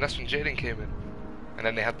shit, and that's when Jaden came in. And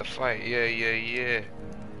then they had the fight. Yeah.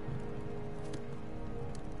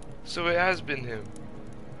 So it has been him.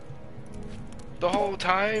 The whole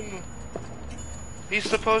time? He's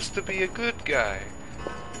supposed to be a good guy.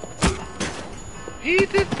 He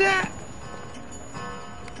did that?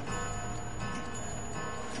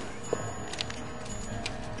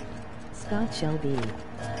 Scott Shelby.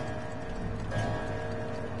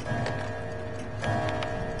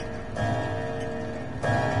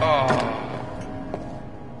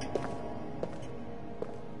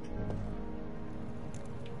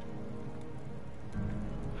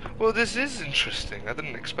 Well, this is interesting. I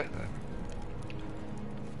didn't expect that.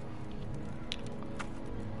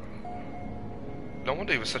 No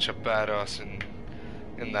wonder he was such a badass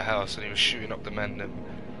in the house and he was shooting up the men then.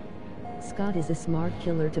 Scott is a smart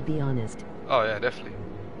killer, to be honest. Oh yeah, definitely.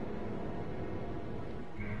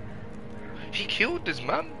 He killed this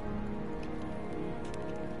man.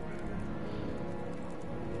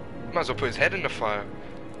 Might as well put his head in the fire.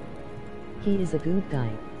 He is a good guy.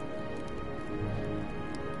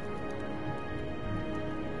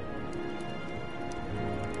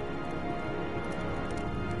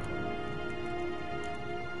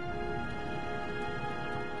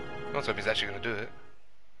 Not so if he's actually going to do it.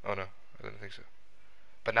 Oh no, I don't think so.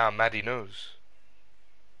 But now Maddie knows.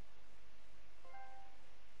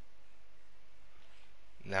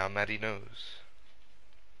 Now Maddie knows.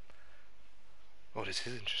 Oh, this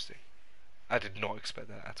is interesting. I did not expect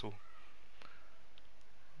that at all.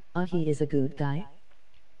 He is a good guy.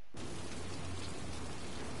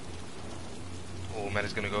 Oh,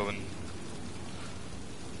 Maddie's going to go and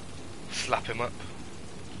slap him up.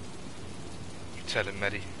 Tell him,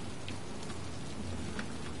 Maddie.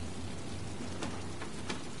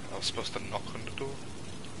 I was supposed to knock on the door.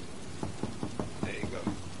 There you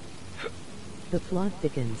go. The plot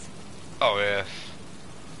thickens. Oh yeah.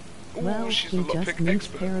 Ooh, Well, she's he a just lockpick needs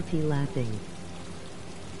expert. therapy laughing.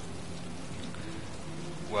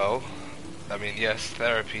 Well, I mean, yes,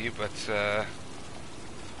 therapy, but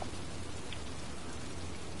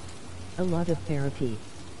A lot of therapy.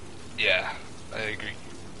 Yeah, I agree.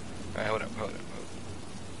 Alright, hold up.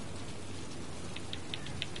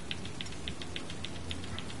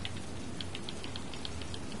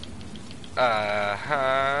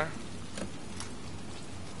 Uh-huh.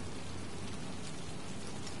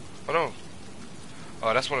 Oh no.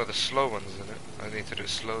 Oh, that's one of the slow ones, isn't it? I need to do it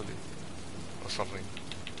slowly. Or something.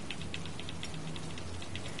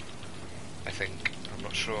 I think. I'm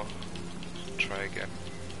not sure. Try again.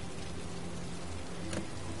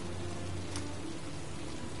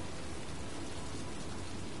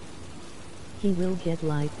 He will get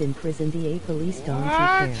life in prison. The police don't What?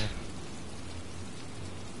 care.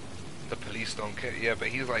 The police don't care. Yeah, but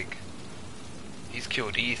he's like, he's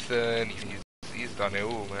killed Ethan. He's done it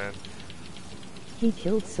all, man. He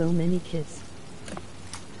killed so many kids.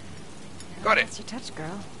 Got it. That's your touch,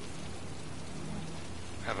 girl.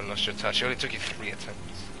 Haven't lost your touch. It only took you 3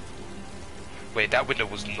 attempts. Wait, that window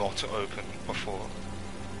was not open before.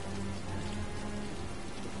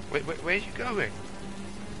 Wait, where are you going?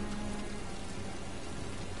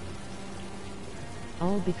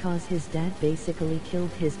 All because his dad basically killed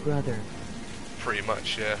his brother. Pretty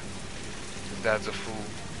much, yeah. His dad's a fool.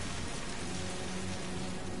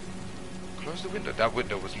 Close the window. That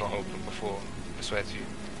window was not open before. I swear to you.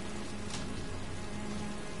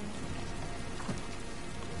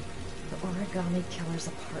 The origami killer's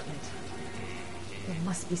apartment. There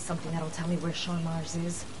must be something that'll tell me where Sean Mars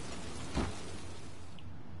is.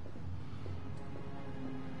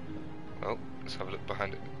 Well, let's have a look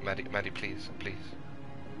behind it. Maddie, please.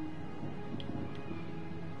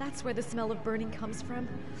 That's where the smell of burning comes from.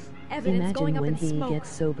 Evidence going Imagine up when in he smoke. gets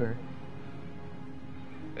sober.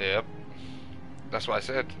 Yep. That's what I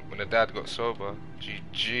said. When the dad got sober,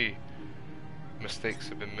 GG. Mistakes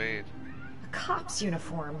have been made. A cop's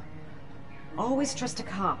uniform. Always trust a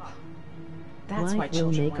cop. That's Life why will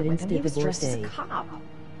children make went with him. He was divorce dressed as a day. cop.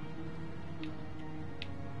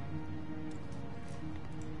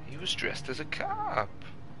 He was dressed as a cop.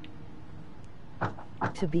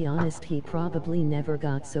 To be honest, he probably never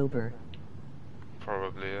got sober.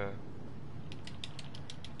 Probably, yeah.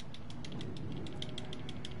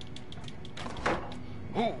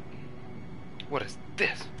 Ooh! What is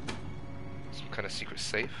this? Some kind of secret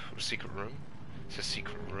safe or secret room? It's a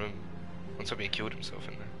secret room. When somebody killed himself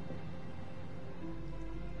in there.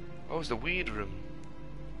 Oh, it's the weed room.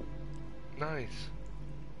 Nice.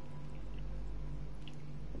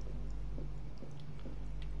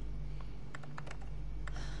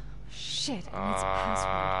 Shit, it needs a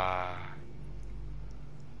password.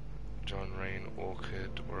 John Rain,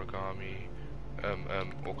 Orchid, Origami,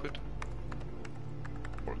 Orchid?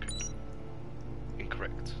 Orchid.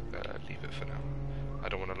 Incorrect. Leave it for now. I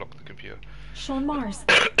don't want to lock the computer. Sean Mars.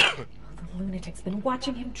 The lunatic's been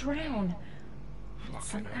watching him drown. It's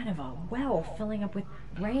some kind of a well filling up with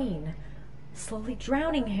rain. Slowly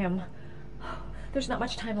drowning him. There's not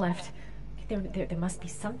much time left. There must be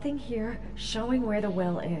something here showing where the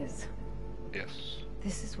well is. Yes.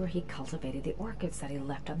 This is where he cultivated the orchids that he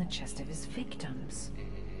left on the chest of his victims.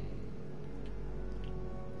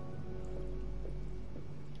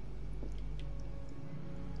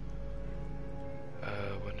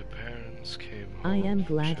 When the parents came home, I am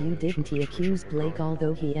glad you didn't accuse Blake,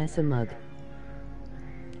 although he is a mug.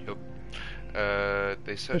 Yup. They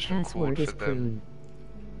The searched and called password is for them. prune.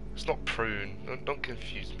 It's not prune. Don't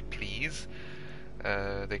confuse me, please.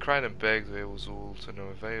 They cried and begged, it was all to no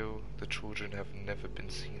avail. The children have never been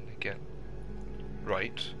seen again.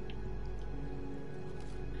 Right.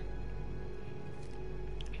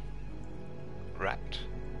 Rat.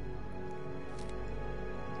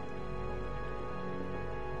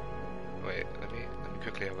 Wait, let me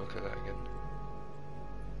quickly have a look at that again.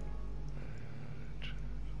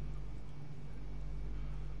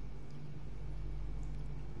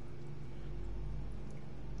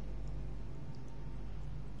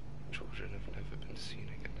 Children have never been seen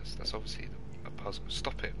again. That's obviously a puzzle.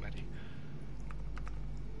 Stop it, Maddie.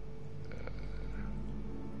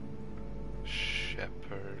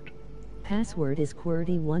 Shepherd. Password is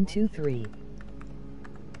QWERTY123.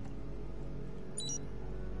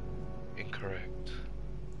 Incorrect.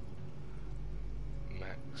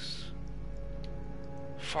 Max.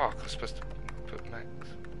 Fuck, I was supposed to put Max.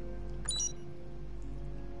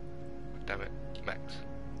 Damn it, Max.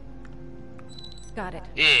 Got it.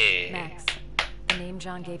 Yeah. Max. The name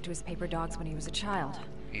John gave to his paper dogs when he was a child.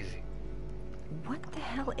 Easy. What the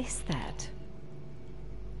hell is that?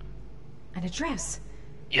 An address.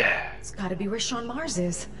 Yeah. It's gotta be where Sean Mars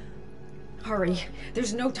is. Hurry.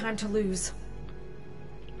 There's no time to lose.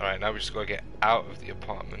 Alright, now we just gotta get out of the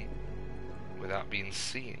apartment without being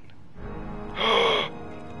seen.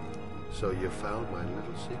 So you found my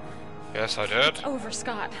little secret? Yes, I did. It's over,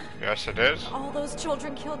 Scott. Yes, I did. All those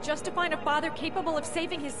children killed just to find a father capable of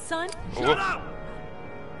saving his son? Shut up!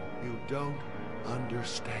 You don't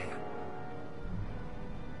understand.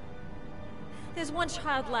 There's one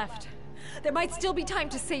child left. There might still be time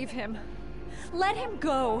to save him. Let him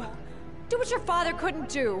go. Do what your father couldn't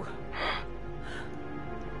do.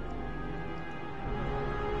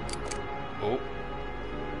 Oh.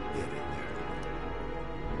 Get in there.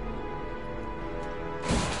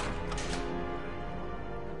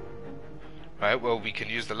 Right, well, we can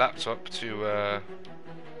use the laptop to,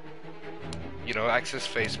 you know, access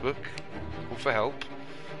Facebook. Call for help.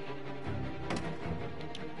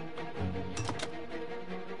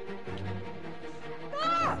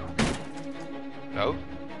 No?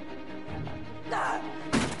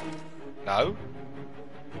 No?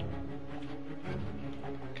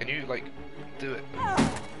 Can you, like, do it?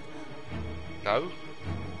 No?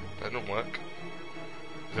 That didn't work.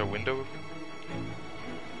 Is there a window?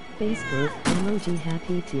 Facebook, emoji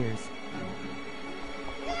happy tears.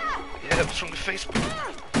 Yeah, that was from the Facebook.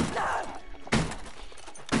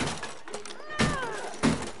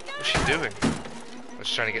 What's she doing? I was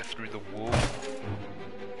trying to get through the wall.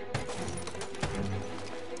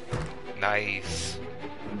 Nice.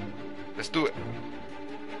 Let's do it.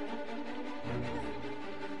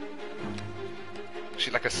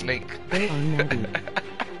 She's like a snake.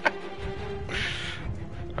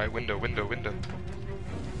 Alright, window.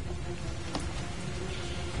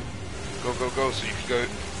 Go, so you can go...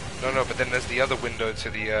 No, but then there's the other window to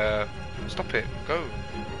the, Stop it, go.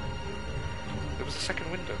 There was a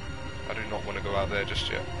second window. I do not want to go out there just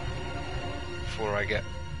yet. Before I get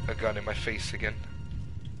a gun in my face again.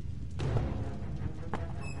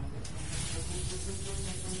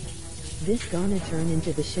 This gonna turn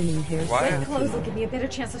into the shinning hair. Wet clothes will give me a better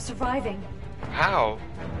chance of surviving. How?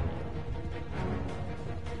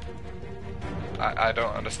 I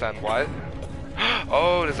don't understand why.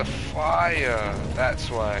 Oh, there's a fire. That's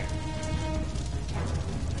why.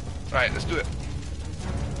 Right, let's do it.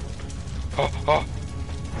 Oh.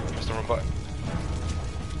 Press the wrong button.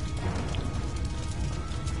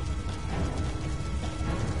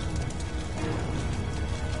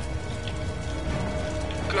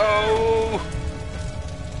 Go!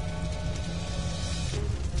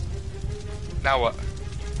 Now what?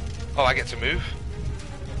 Oh, I get to move?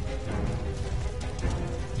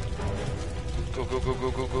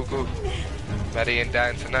 Go. Maddie ain't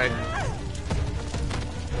dying tonight.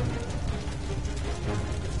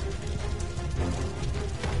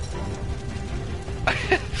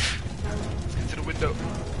 Into the window.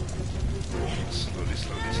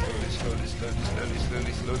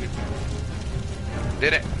 Slowly.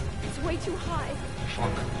 Did it. It's way too high.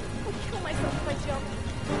 Fuck. I'll kill myself if I jump.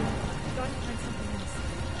 I've got to find something else.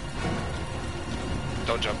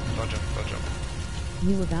 Don't jump.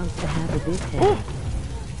 You about to have a big head.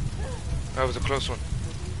 That was a close one.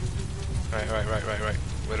 Right.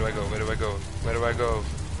 Where do I go? Where do I go? Where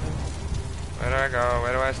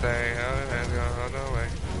do I stay? How do I way?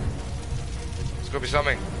 There's gotta be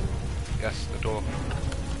something. Yes, the door.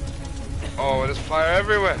 Oh, there's fire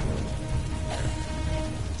everywhere.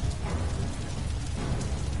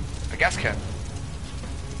 A gas can.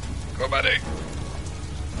 Go, buddy.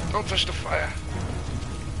 Don't touch the fire.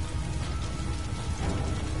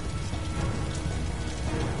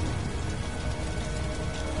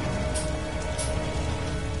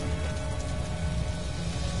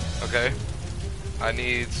 Okay, I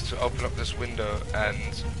need to open up this window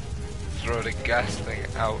and throw the gas thing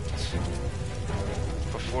out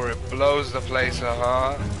before it blows the place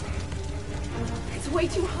apart. It's way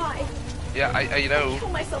too high. Yeah, I know. I'll kill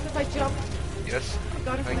myself if I jump. Yes, I've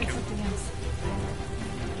got to thank find you. something else.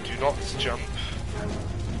 Do not jump.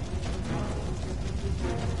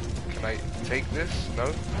 Can I take this? No?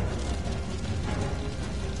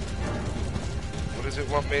 What does it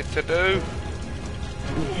want me to do?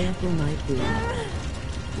 Be careful, my queen.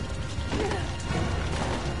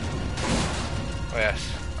 Oh yes.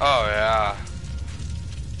 Oh yeah.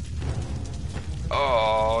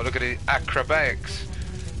 Oh, look at the acrobatics.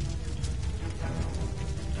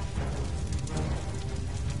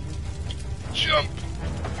 Jump!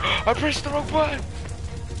 I pressed the wrong button.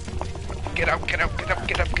 Get up. Get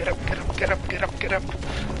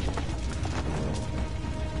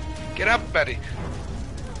up, Betty.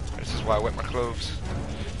 This is why I wet my clothes.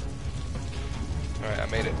 Alright, I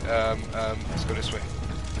made it. Let's go this way.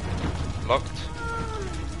 Locked.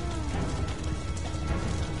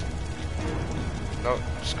 No,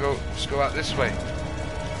 just go out this way.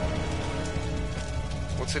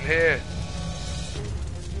 What's in here?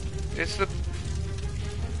 It's the...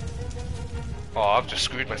 Oh, I've just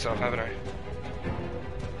screwed myself, haven't I?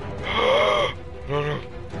 No, no.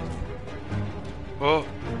 Oh.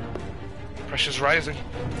 Pressure's rising.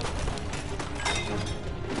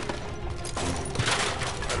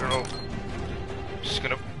 I don't know. Just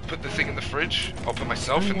gonna put the thing in the fridge. I'll put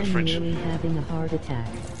myself in the fridge. I'm nearly having a heart attack.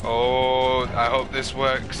 Oh, I hope this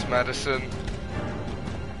works, Madison.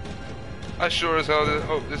 I sure as hell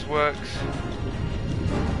hope this works.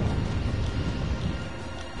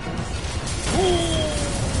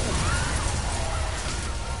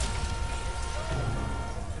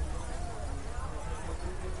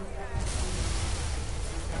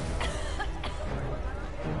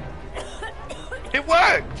 It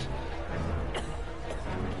worked!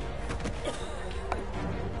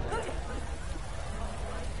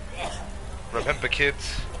 Remember,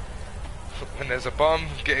 kids, when there's a bomb,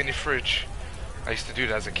 get in your fridge. I used to do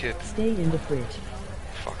that as a kid. Stay in the fridge.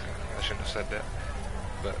 Fuck, I shouldn't have said that.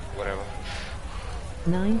 But whatever.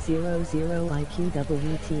 900 IQ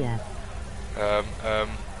WTF.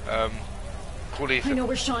 Call Ethan. I know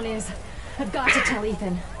where Sean is. I've got to tell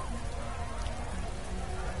Ethan.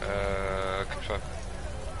 Confirm.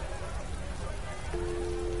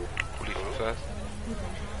 Call Ethan first.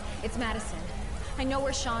 It's Madison. I know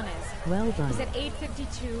where Sean is. Well done. He's at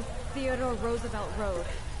 852 Theodore Roosevelt Road.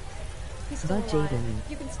 He's still But alive. Jaden.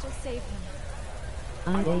 You can still save him.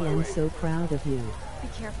 I am so proud of you. Be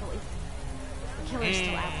careful, Ethan. The killer's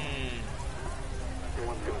still out there. No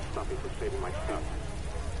one's gonna stop me from saving my son.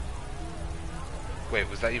 Wait,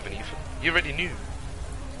 was that even Ethan? You already knew.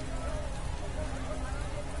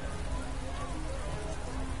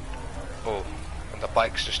 Oh, and the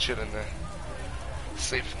bike's just chilling there.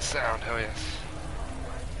 Safe and sound, hell yes.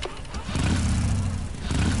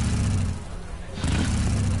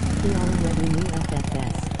 He already knew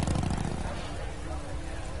FFS.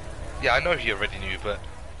 Yeah, I know he already knew, but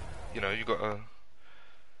you know, you gotta,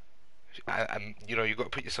 you know, you gotta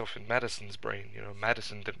put yourself in Madison's brain. You know,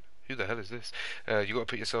 Madison didn't. Who the hell is this? You gotta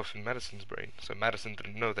put yourself in Madison's brain. So Madison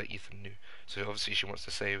didn't know that Ethan knew. So obviously she wants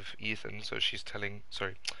to save Ethan. So she's telling.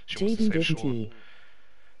 Sorry, she wants to Jaden save didn't Sean. he?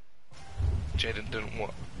 Jaden didn't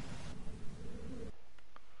what?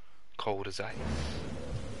 Cold as ice.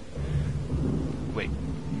 Wait.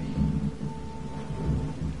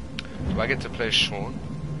 Do I get to play Sean?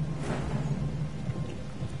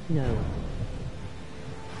 No.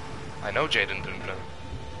 I know Jaden didn't know.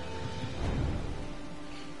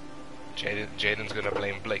 Jaden's gonna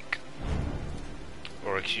blame Blake.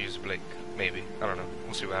 Or accuse Blake. Maybe. I don't know.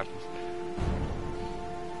 We'll see what happens.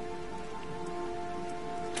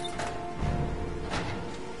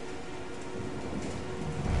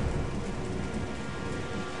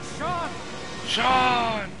 Sean!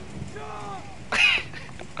 Sean!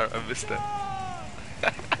 I missed that.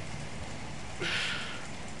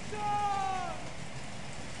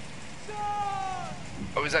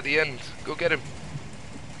 Oh, he's at the end. Go get him.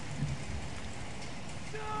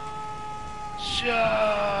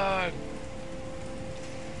 Sean!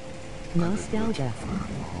 Nostalgia.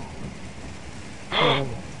 Long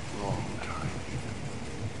time.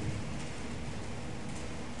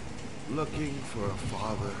 Looking for a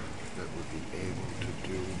father that would be able to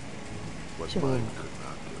do what Sure. mine could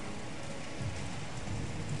not do.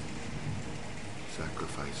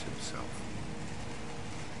 Sacrifice himself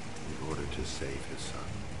in order to save his son.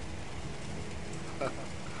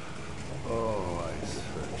 Oh, I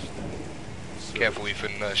searched. Careful,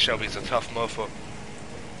 Ethan. Shelby's a tough mofo.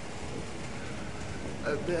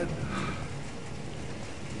 And then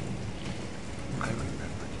I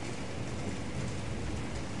remembered you.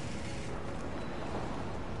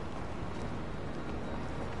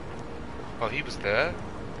 Oh, he was there?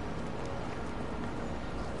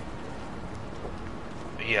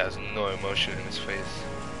 He has no emotion in his face.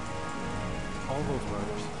 All those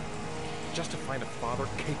murders. Just to find a father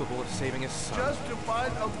capable of saving his son. Just to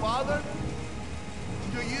find a father?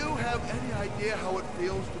 Do you have any idea how it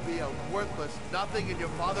feels to be a worthless nothing in your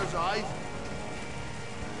father's eyes?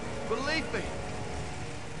 Believe me,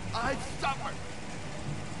 I've suffered.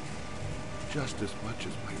 Just as much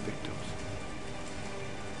as my victims.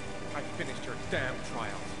 I finished your damn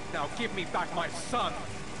trials. Now give me back my son!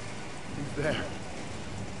 He's there.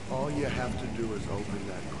 All you have to do is open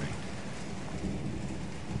that crate.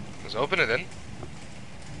 Let's open it then.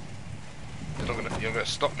 You're not gonna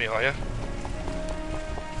stop me, are you?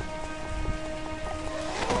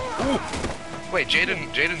 Ooh. Wait,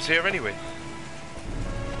 Jaden's here anyway.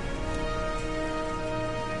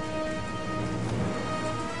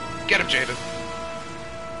 Get him, Jaden.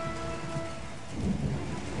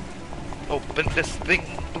 Open this thing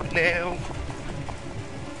now.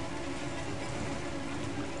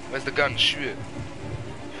 Where's the gun? Shoot it.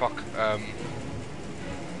 Fuck.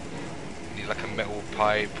 Need like a metal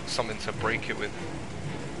pipe, something to break it with.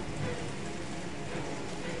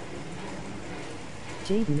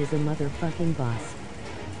 Jaden is a motherfucking boss.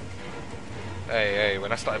 Hey,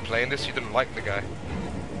 when I started playing this, you didn't like the guy.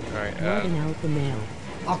 Alright, Not an alpha male.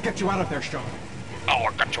 I'll get you out of there, Sean. Oh,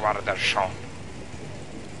 I'll get you out of there, Sean.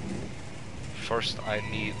 First, I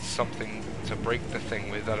need something to break the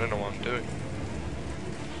thing with. I don't know what I'm doing.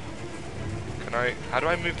 Can I... How do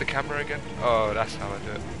I move the camera again? Oh, that's how I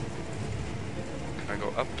do it. Can I go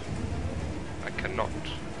up? I cannot.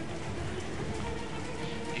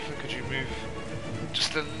 Ethan, could you move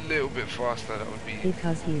just a little bit faster? That would be...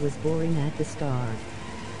 Because he was boring at the start.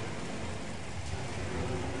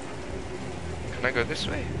 Can I go this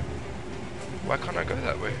way? Why can't I go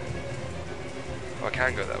that way? Oh, I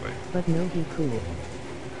can go that way. But no, he cool.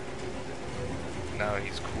 Now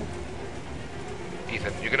he's cool.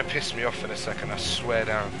 Ethan, you're gonna piss me off in a second, I swear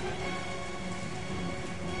down.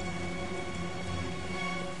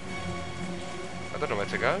 I don't know where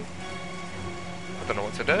to go. I don't know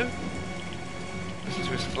what to do. Listen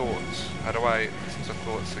to his thoughts. How do I listen to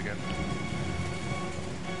thoughts again?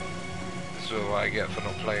 This is what I get for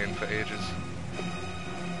not playing for ages.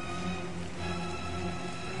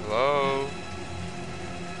 Hello?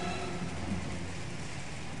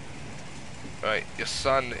 Right, your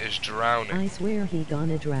son is drowning. I swear he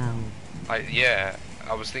gonna drown. Yeah,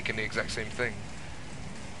 I was thinking the exact same thing.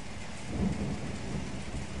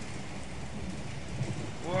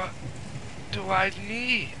 What do I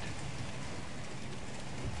need?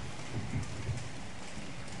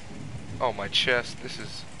 Oh, my chest, this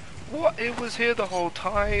is... What? It was here the whole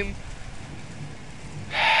time?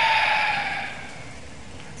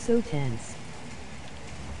 So tense.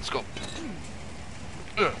 Let's go.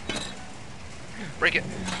 Break it.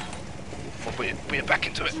 Oh, put your back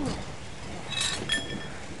into it.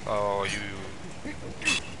 Oh, you...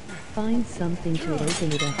 Find something to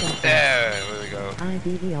open it up. There we go. I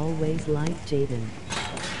really always liked Jaden.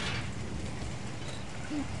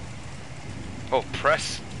 Oh,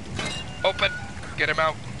 press. Open. Get him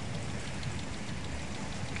out.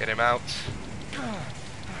 Get him out.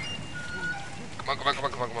 Come on, come on, come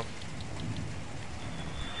on, come on, come on.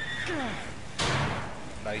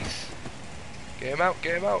 Nice. Get him out,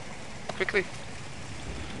 get him out. Quickly.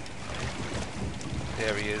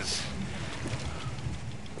 There he is.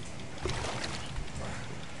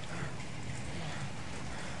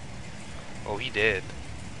 Oh, he did.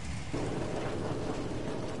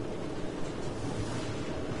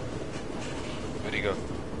 Where'd he go?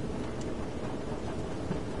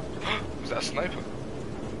 Was that a sniper?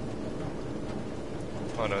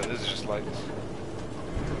 Oh no, this is just lights.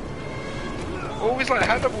 Oh, he's like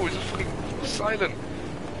Hannibal, he's just fucking silent.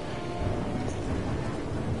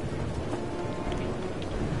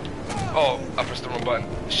 Oh, I pressed the wrong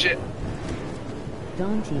button. Shit.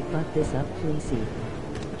 Don't you fuck this up, pleasey.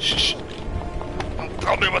 Shh.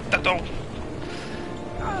 Tell me what to do.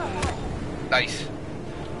 Nice.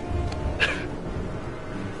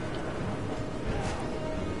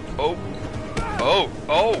 Oh. Oh.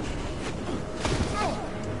 Oh.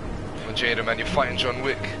 Oh, Jada, man, you're fighting John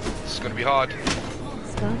Wick. This is gonna be hard.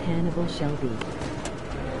 Scott Hannibal Shelby.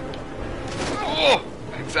 Oh,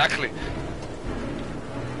 exactly.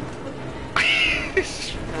 He's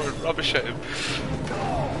just throwing rubbish at him.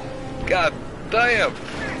 God damn.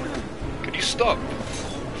 Can you stop?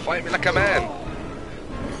 Fight me like a man.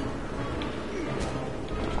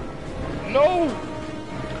 No!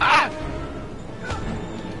 Ah!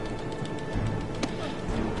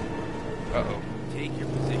 Uh-oh. Take your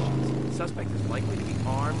positions. Suspect is likely to be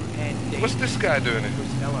armed and dangerous. What's this guy doing?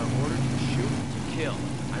 Personnel are ordered to shoot to kill.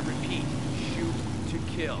 I repeat, shoot to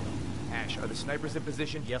kill. Ash, are the snipers in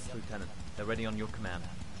position? Yes, Lieutenant. They're ready on your command.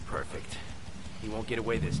 Perfect. He won't get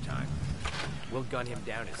away this time. We'll gun him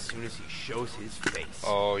down as soon as he shows his face.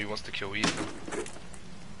 Oh, he wants to kill Ethan.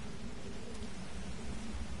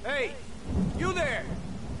 Hey! You there!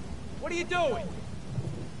 What are you doing?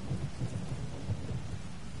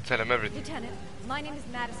 Tell him everything. Lieutenant, my name is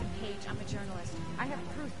Madison Page. I'm a journalist. I have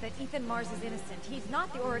proof that Ethan Mars is innocent. He's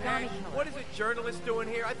not the origami killer. What is a journalist doing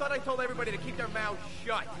here? I thought I told everybody to keep their mouths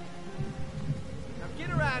shut. Now get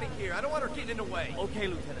her out of here. I don't want her getting in the way. Okay,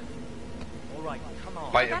 Lieutenant. All right, come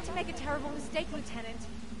on. You're about to make a terrible mistake, Lieutenant.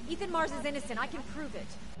 Ethan Mars is innocent. I can prove it.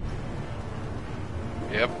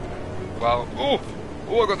 Yep. Well, oh,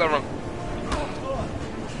 I got that wrong.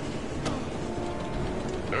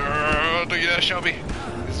 Don't you dare, Shelby.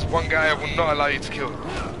 This is one guy I will not allow you to kill.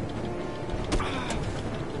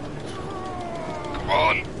 Come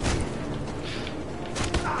on.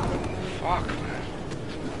 Fuck, man.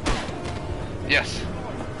 Yes.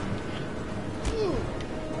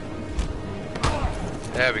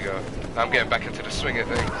 There we go. I'm getting back into the swing of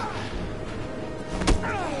things.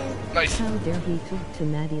 Nice. How dare he talk to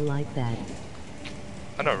Maddie like that?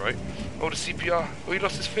 I know, right? Oh, the CPR. Oh, he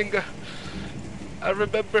lost his finger. I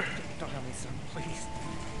remember. Don't help me, son, please.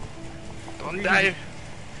 Don't Breathe. die.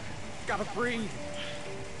 Gotta breathe.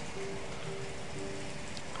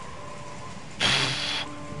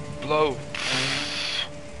 Blow.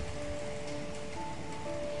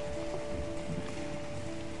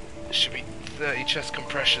 It should be 30 chest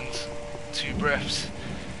compressions, 2 breaths.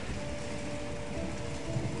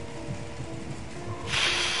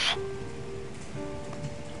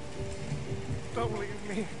 Don't leave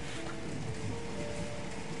me.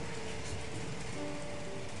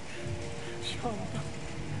 Sean,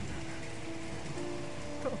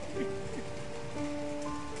 don't leave me.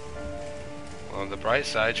 Well, on the bright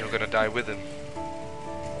side, you're gonna die with him.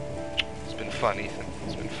 It's been fun, Ethan.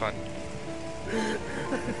 It's been fun.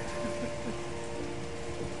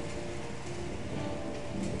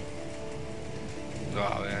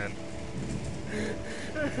 Oh man.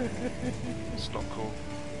 It's not cool.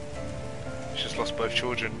 He's just lost both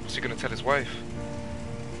children. What's he gonna tell his wife?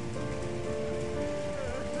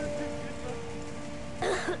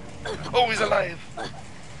 Oh, he's alive!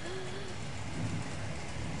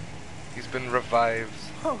 He's been revived.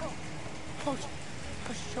 Oh,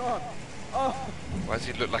 Sean. Oh. Why does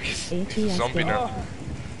he look like he's a ATS zombie now?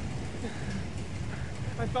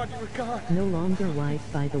 I thought you were gone. No longer wife,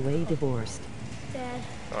 by the way, divorced. Dad,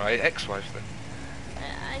 Alright, ex-wife then.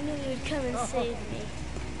 I knew you'd come and save me.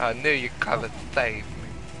 I knew you'd come and save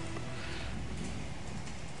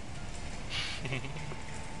me.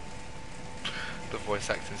 The voice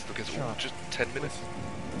acting still gets all just 10 minutes.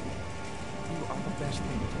 You are the best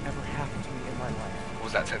thing that's ever happened to me in my life. What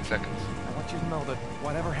was that, 10 seconds? I want you to know that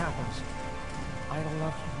whatever happens, I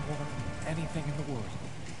love you more than anything in the world.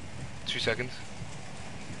 2 seconds.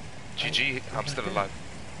 GG, I'm still alive.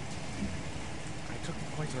 I took the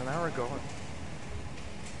poison an hour ago,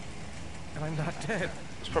 and I'm not dead.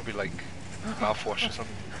 It's probably like mouthwash or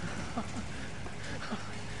something.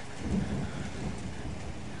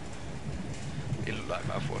 It looked like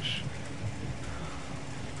mouthwash.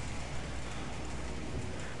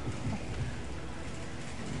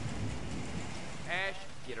 Ash,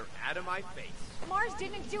 get her out of my face. Mars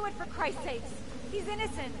didn't do it, for Christ's sakes. He's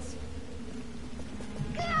innocent.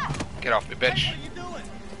 Get off me, bitch. What are you doing?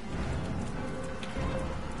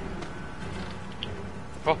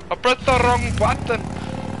 Oh, I pressed the wrong button.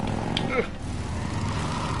 Ugh.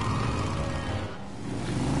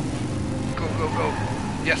 Go, go, go.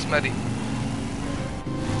 Yes, Maddie.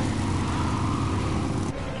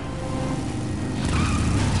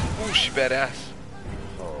 Oh, she badass.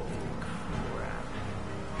 Oh, crap.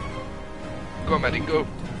 Go, Maddie, go.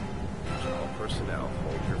 All personnel,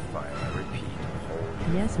 hold your fire. I repeat, hold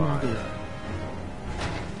your Yes, fire. Maddie.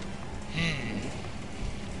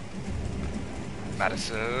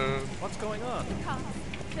 Madison. What's going on? The cops.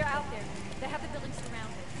 They're out there. They have the building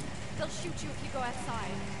surrounded. They'll shoot you if you go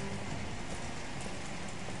outside.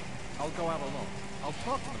 I'll go out alone. I'll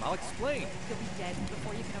talk to them. I'll explain. You'll be dead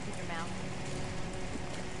before you can open your mouth.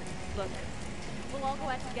 Look, we'll all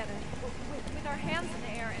go out together, with our hands in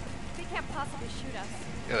the air, and they can't possibly shoot us.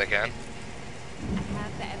 Yeah, they can. I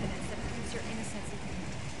have the evidence that proves your innocence.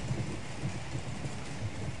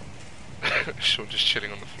 Sean just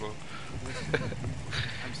chilling on the floor.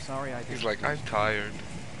 I'm sorry I didn't. He's like, I'm tired.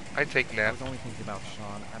 I take I naps. was only thinking about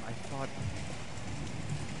Sean, and I thought...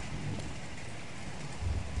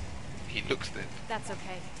 He looks dead. That's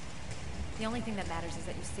okay. The only thing that matters is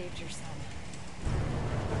that you saved your son.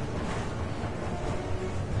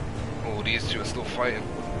 Oh, these two are still fighting.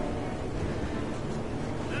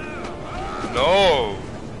 No!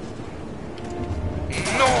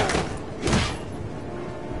 No!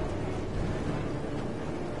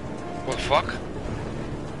 What the fuck?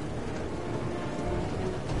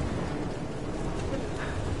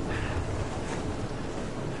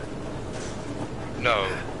 No.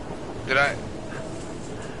 Did I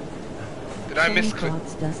Sean misclick?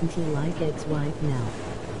 Cox, doesn't he like ex-wife now?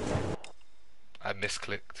 I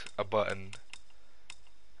misclicked a button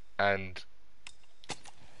and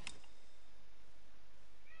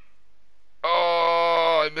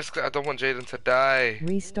oh, I misclicked. I don't want Jaden to die.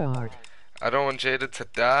 Restart. I don't want Jaden to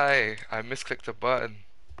die. I misclicked a button.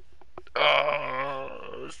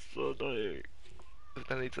 Oh, it's so annoying.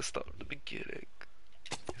 I need to start at the beginning.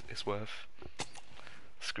 It's worth.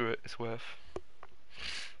 Screw it, it's worth.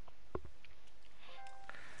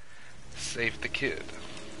 Save the kid.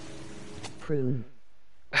 Prune.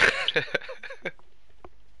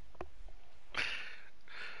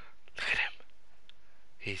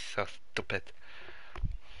 So stupid.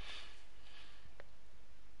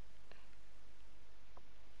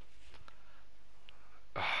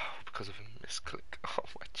 Oh, because of a misclick. Oh,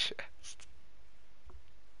 my chest.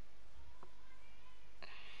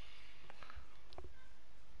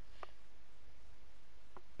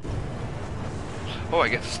 Oh, I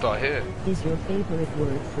get to start here. Is your favorite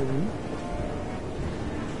word fruit?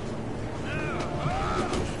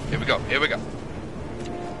 Here we go, here we go.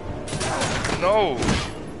 No!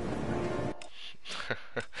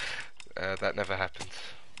 That never happened.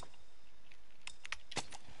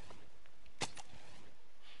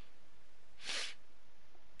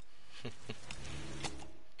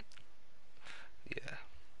 Yeah.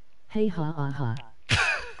 Hey ha ha ha.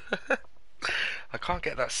 I can't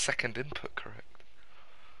get that second input correct.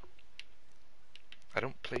 I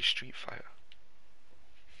don't play Street Fighter.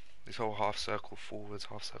 This whole half circle forwards,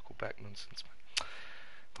 half circle back nonsense, man.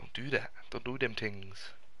 Don't do that. Don't do them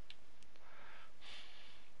things.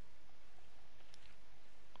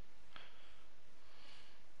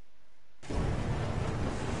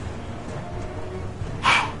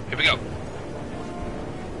 Here we go.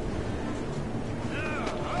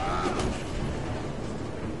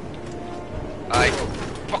 I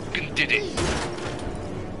fucking did it.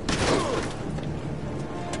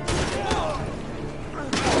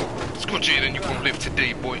 Scotch it and you can live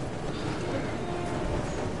today, boy.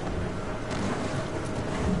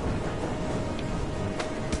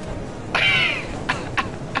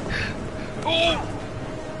 Oh!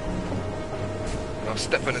 I'll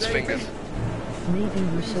step on his fingers. Maybe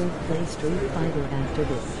you should play Street Fighter after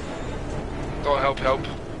this. Don't help.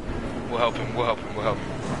 We'll help him.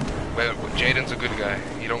 Wait, Jaden's a good guy.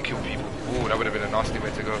 He don't kill people. Ooh, that would have been a nasty way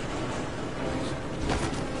to go.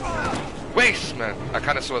 Waste, man. I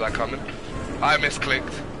kind of saw that coming. I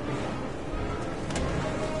misclicked.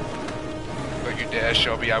 Don't you dare,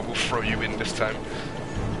 Shelby. I will throw you in this time.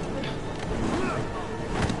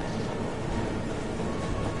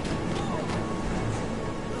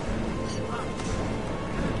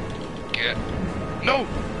 Get. No!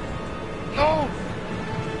 No!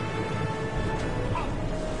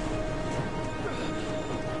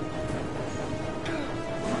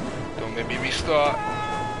 Don't make me restart.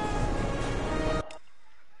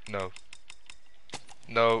 No.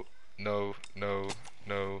 No. No. No.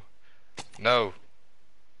 No. No.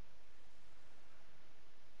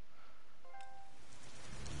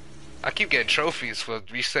 I keep getting trophies for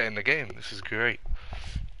resetting the game. This is great.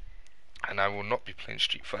 And I will not be playing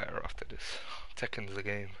Street Fighter after this. Tekken's the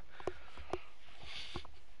game.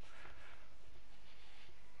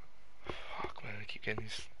 Fuck, man, I keep getting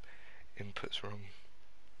these inputs wrong.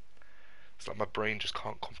 It's like my brain just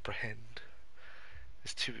can't comprehend.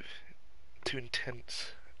 It's too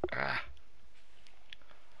intense. Ah.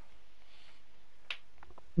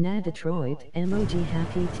 Nah, Detroit, emoji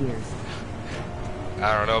happy tears.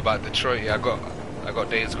 I don't know about Detroit. Yeah, I got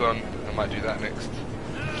Days Gone. I might do that next.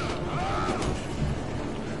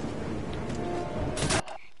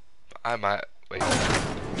 I might wait.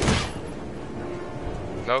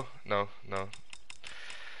 No.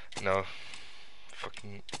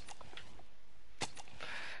 Fucking.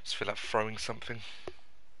 Just feel like throwing something.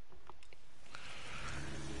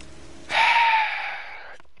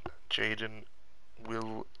 Jaden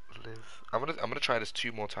will live. I'm gonna try this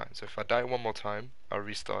 2 more times. So if I die 1 more time, I'll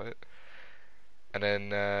restart it, and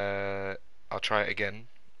then I'll try it again.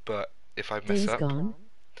 But if I mess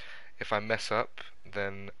up,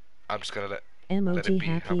 then I'm just gonna let it be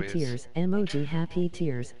happy how it tears. is. Emoji happy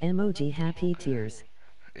tears. Emoji happy tears.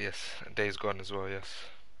 Yes, and Days Gone as well. Yes.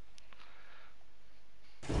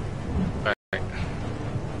 Right.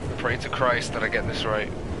 Pray to Christ that I get this right.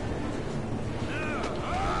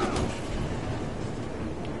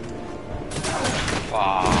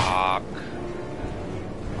 Fuck.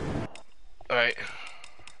 Alright.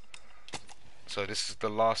 So this is the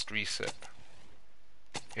last reset.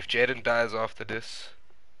 If Jaden dies after this,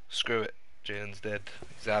 screw it. Jaden's dead.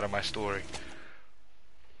 He's out of my story.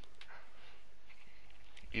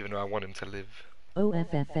 Even though I want him to live.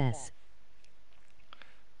 OFFS.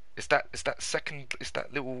 It's that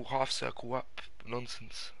little half circle up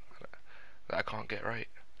nonsense that I can't get right.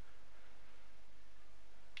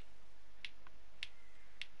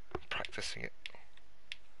 I'm practicing it.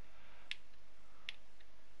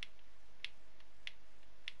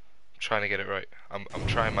 I'm trying to get it right. I'm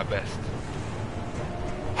trying my best.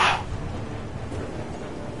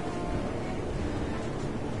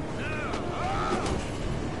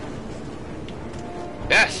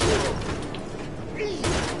 Yes!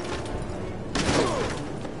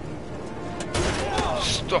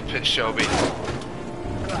 Stop it, Shelby.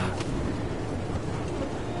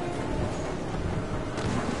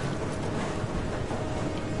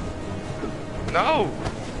 No!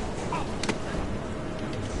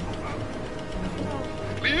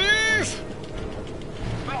 Please!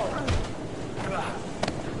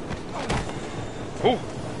 Oh!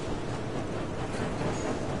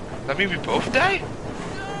 That mean we both die?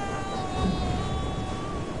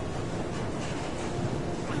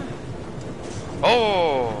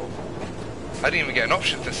 Oh! I didn't even get an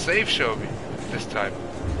option to save Shelby this time.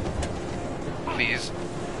 Please.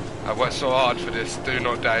 I worked so hard for this. Do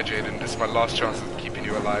not die, Jaden. This is my last chance of keeping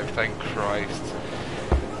you alive. Thank Christ.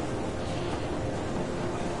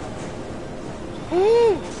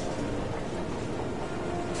 Woo!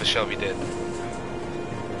 The Shelby dead.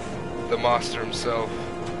 The master himself.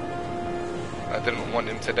 I didn't want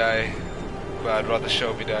him to die, but I'd rather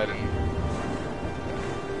Shelby died, and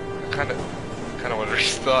I kind of want to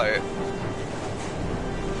restart it.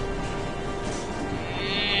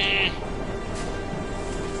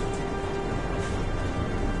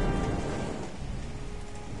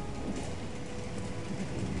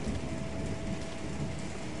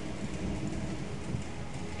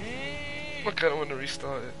 I kind of want to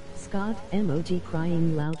restart it. Scott, emoji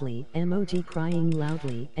crying loudly, emoji crying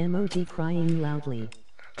loudly, emoji crying loudly.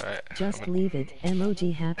 Alright. Just leave it,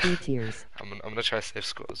 emoji happy tears. I'm gonna try to save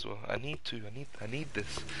Scott as well. I need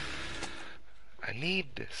this. I need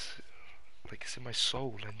this. Like, it's in my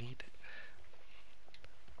soul. I need it.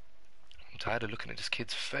 I'm tired of looking at this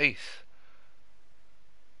kid's face.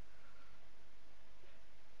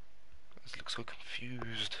 He looks so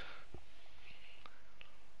confused.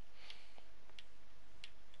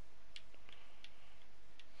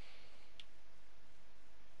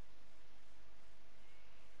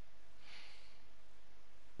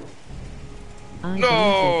 I No!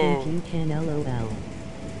 don't think you can LOL.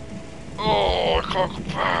 Oh, I can't go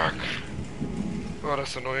back. Oh,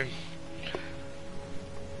 that's annoying.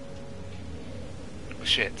 Oh,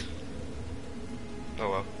 shit. Oh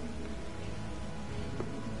well.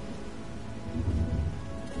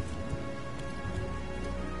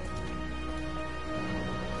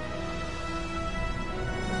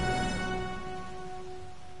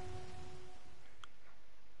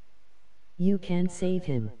 You can save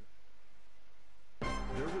him.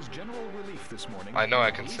 There was general relief this morning. I know I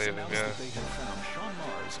can Police save him, announced yeah. that they had found Sean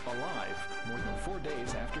Mars alive more than 4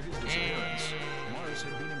 days after his disappearance. Mars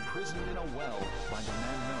had been imprisoned in a well by the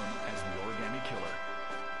man known as the Origami Killer.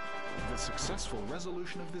 The successful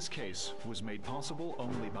resolution of this case was made possible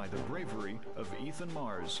only by the bravery of Ethan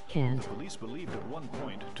Mars, who the police believed at one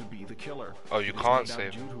point to be the killer. Oh, you It is can't no doubt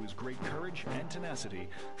save due him. to his great courage and tenacity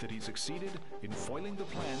that he succeeded in foiling the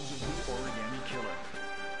plans of the Origami Killer.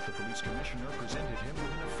 The police commissioner presented him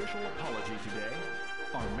with an official apology today.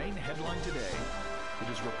 Our main headline today: it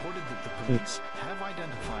is reported that the police have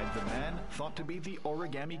identified the man thought to be the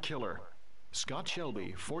Origami Killer. Scott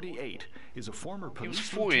Shelby, 48, is a former police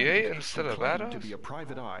 48 lieutenant and still a proclaimed to badass? be a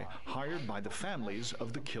private eye hired by the families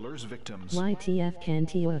of the killer's victims. YTF can't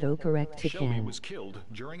autocorrect to Shelby can. was killed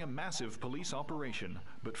during a massive police operation,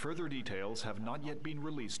 but further details have not yet been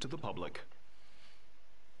released to the public.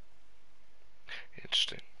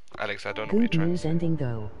 Interesting. Alex, I don't know what you're Good trying to news say. ending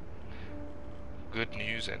though. Good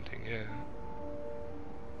news ending, yeah.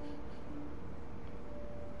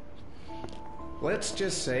 Let's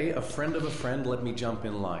just say a friend of a friend let me jump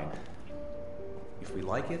in line. If we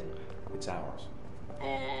like it, it's ours.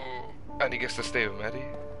 Oh, and he gets to stay with Maddie.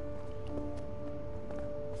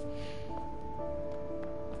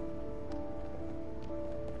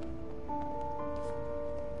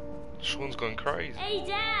 Sean's going crazy. Hey,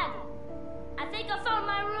 Dad! I think I found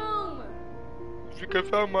my room! I think I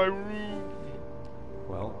found my room.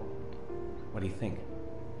 Well, what do you think?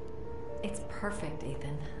 It's perfect,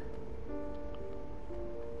 Ethan.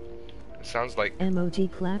 It sounds like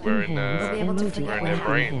Emoji clapping we're in, hands. We'll be able to Emoji forget their what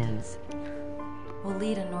clapping brain. hands. We'll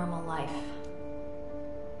lead a normal life.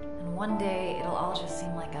 And one day, it'll all just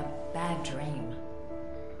seem like a bad dream.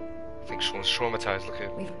 I think Sean's traumatized. Look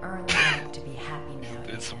at We've earned the right to be happy now.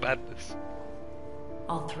 It's some badness.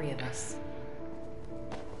 All three of us.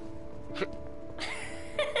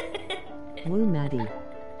 Woo Maddie.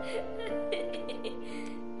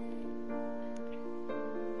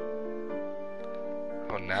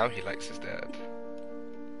 Oh, now he likes his dad.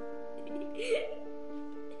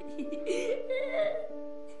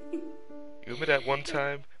 You remember that one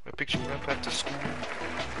time I picked your grandpa to school?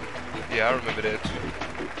 Yeah, I remember that too.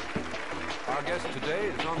 Our guest today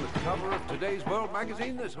is on the cover of today's World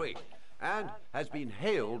magazine this week and has been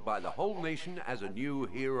hailed by the whole nation as a new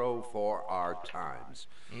hero for our times.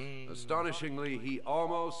 Astonishingly, he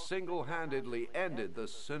almost single-handedly ended the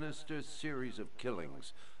sinister series of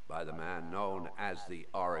killings by the man known as the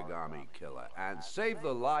Origami Killer and saved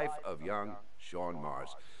the life of young Sean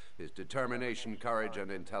Mars. His determination, courage, and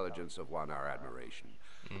intelligence have won our admiration.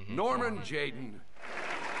 Norman Jayden.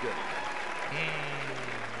 Good.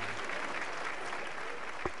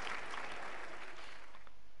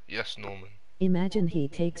 Yes, Norman. Imagine he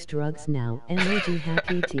takes drugs now. Emoji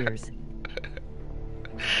happy tears.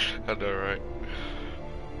 I know, right?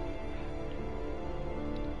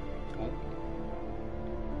 Ooh.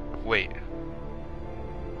 Wait.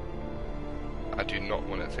 I do not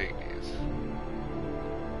want to take these.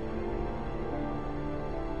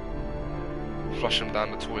 Flush him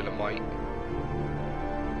down the toilet, mate.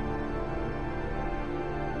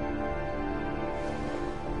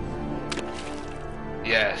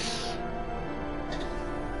 Yes.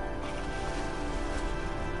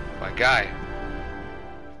 My guy.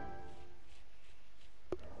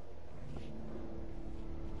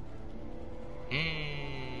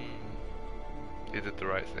 He did the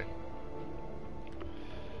right thing.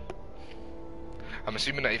 I'm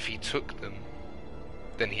assuming that if he took them,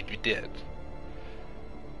 then he'd be dead.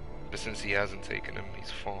 But since he hasn't taken them,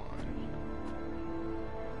 he's fine.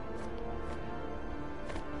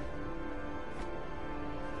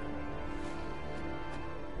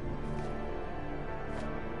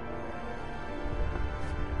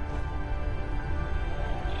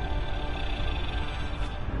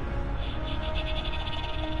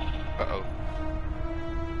 Uh-oh.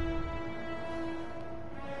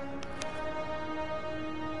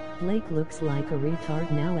 Blake looks like a retard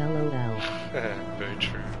now, lol. Very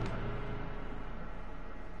true.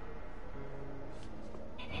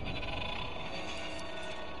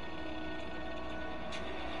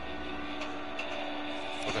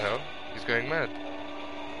 What the hell? He's going mad.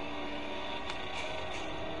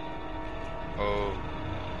 Oh.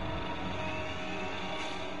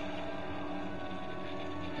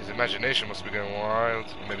 His imagination must be going wild.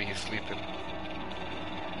 Or maybe he's sleeping.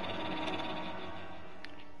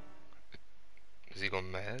 Has he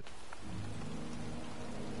gone mad?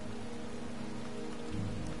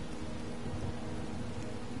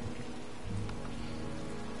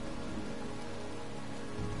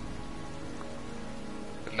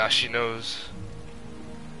 But now she knows.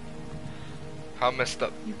 How messed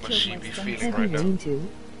up must she be feeling right now?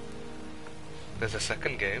 There's a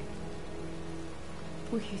second game.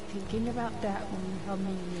 Were you thinking about that when you held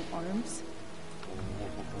me in your arms?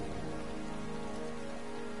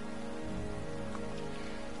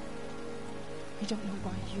 I don't know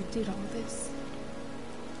why you did all this.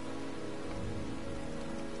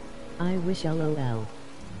 I wish lol.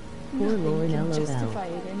 Poor Lauren can lol. justify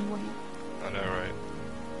it anyway. I know, right?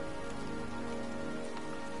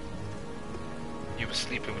 You were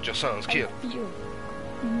sleeping with your son's kid. I feel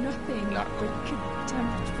nothing but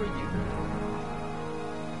contempt for you.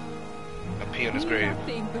 A pee on his grave.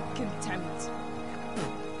 Nothing but contempt.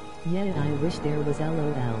 Yeah, I wish there was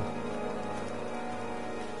lol.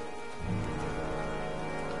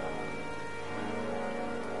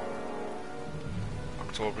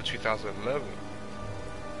 October 2011.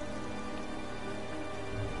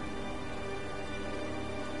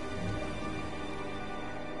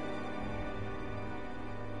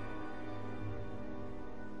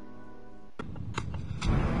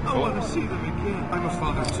 I want to see them again. I'm a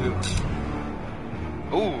father too.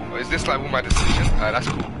 Oh, is this like all my decision? That's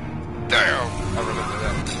cool. Damn, I remember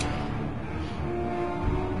that.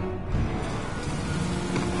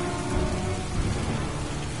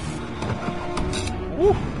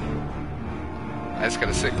 Woo! That's kind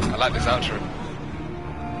of sick. I like this outro.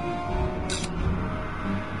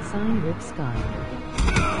 Sign Rip Scott.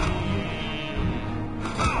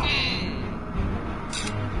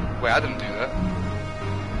 Wait, I didn't do that.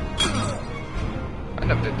 I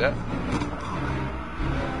never did that.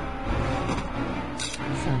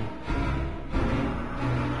 Sign.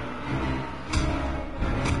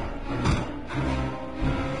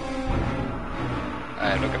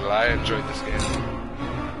 I'm not gonna lie, I enjoyed this game.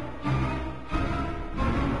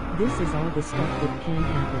 This is all the stuff that can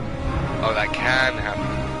happen. Oh, that can happen.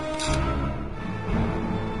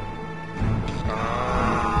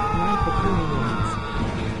 Like the cool ones.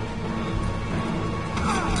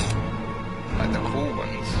 Like the cool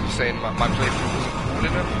ones. You're saying my playthrough wasn't cool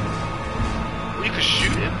enough? Well, you could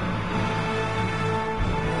shoot him.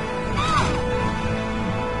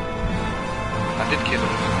 I did kill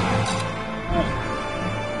him.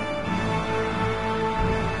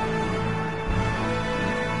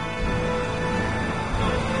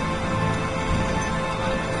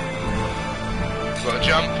 Gotta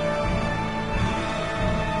jump.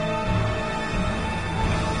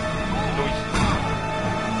 Noise.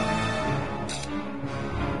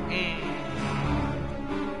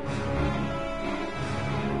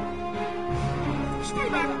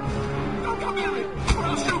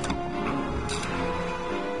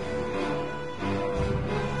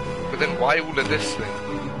 then why all of this thing?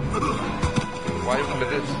 Why all of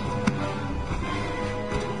this?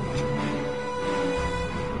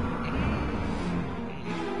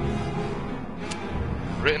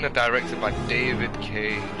 Written and directed by David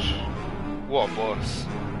Cage. What a boss.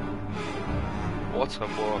 What a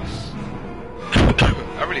boss.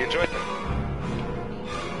 I really enjoyed that.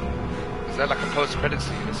 Is that like a post-credit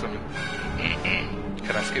scene or something?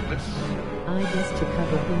 Can I skip this? I guess to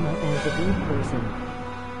cover him up as a good person.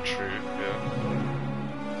 True, yeah.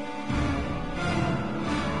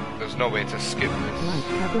 There's no way to skip this. Like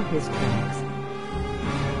cover his tracks.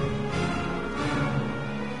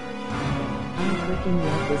 I freaking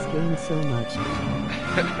love this game so much.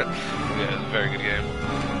 Yeah, it's a very good game.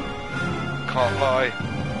 Can't lie.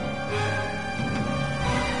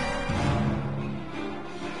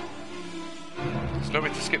 There's no way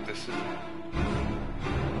to skip this, is there?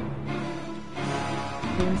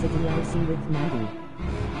 There's a DLC with Maddie.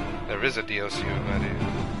 There is a DLC with Maddie.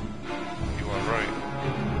 You are right.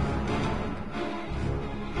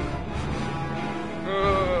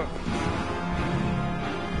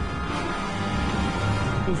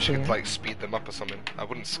 We should like speed them up or something. I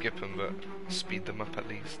wouldn't skip them, but speed them up at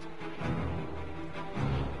least.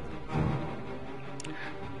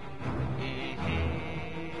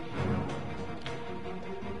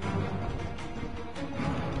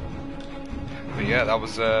 But yeah, that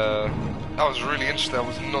was really interesting. I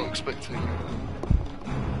was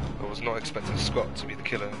not expecting Scott to be the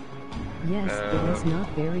killer. Yes, it was not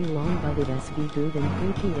very long, but it has be good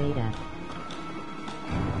and creepy AF.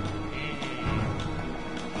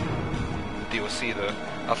 DLC though.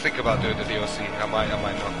 I'll think about doing the DLC. I might not.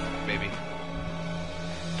 Maybe.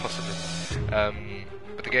 Possibly.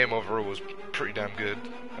 But the game overall was pretty damn good.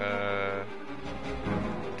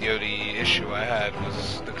 The only issue I had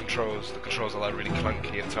was the controls. The controls are like really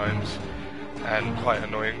clunky at times and quite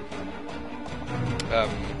annoying. But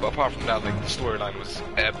apart from that, like the storyline was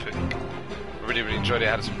epic. I really enjoyed it. It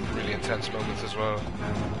had some really intense moments as well.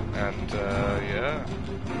 And yeah,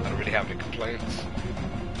 I don't really have any complaints.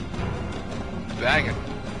 Banging.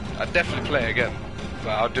 I'd definitely play it again,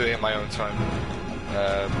 but I'll do it in my own time.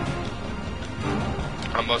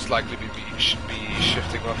 I'll most likely be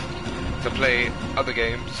shifting off to play other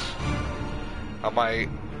games. I might,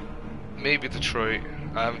 maybe Detroit.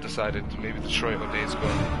 I haven't decided. Maybe Detroit or Days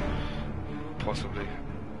Gone. Possibly.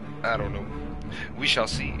 I don't know. We shall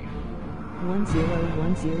see.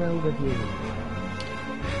 1010 review.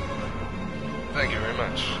 Thank you very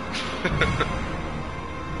much.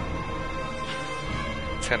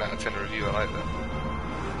 10 out of 10 review, I like that.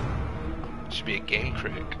 Should be a game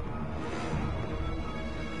critic.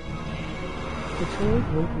 Detroit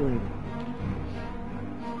Woodward.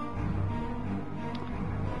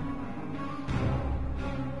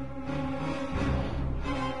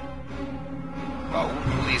 Wow,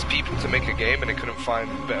 all these people to make a game and they couldn't find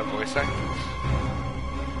better voice actors?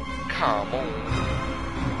 Come on.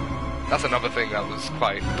 That's another thing that was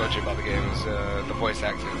quite dodgy about the game, was the voice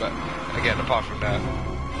acting, but again, apart from that,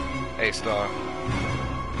 A-star.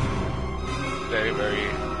 Very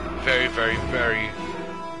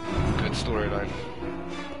good storyline.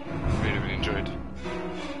 Really enjoyed.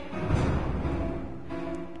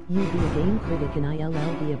 You be a game critic and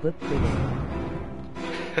ILL be a book critic.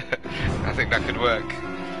 I think that could work.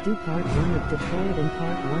 Do part 1 of Detroit and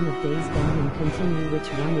part 1 of Days Gone and continue which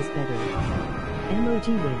one is better. MOG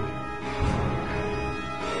win.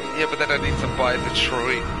 Yeah, but then I need to buy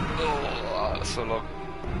Detroit. Oh, that's so long.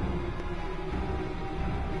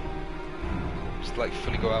 Just like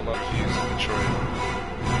fully go out my reviews of Detroit.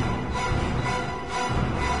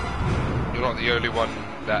 You're not the only one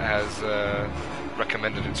that has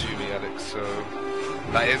recommended it to me, Alex, so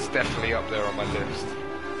that is definitely up there on my list.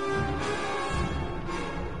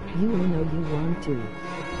 You will know you want to.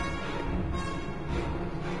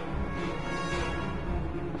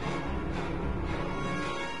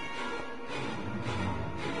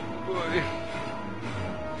 Boy.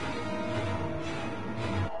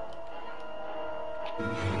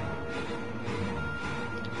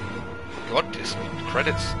 God, this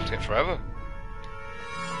credits take forever.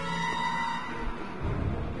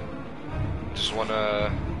 Just want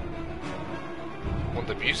the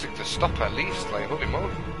music to stop at least, like holy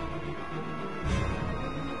moly.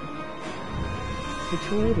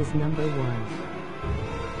 Detroit is number 1.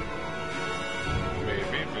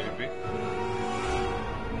 Maybe.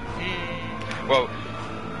 Well,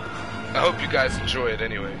 I hope you guys enjoy it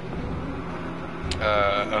anyway.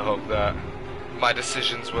 I hope that my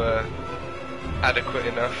decisions were adequate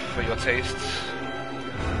enough for your tastes.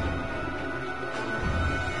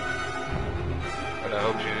 And I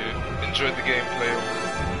hope you enjoyed the gameplay.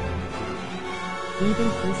 Even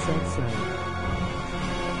Chris said so.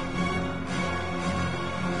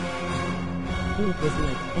 It was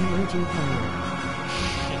like emerging fire.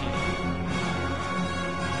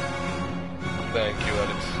 Thank you,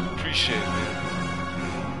 Alex. Appreciate it, man.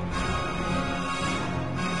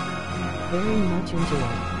 Very much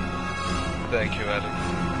enjoyed. Thank you, Alex.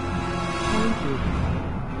 Thank you.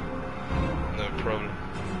 No problem.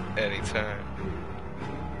 Anytime.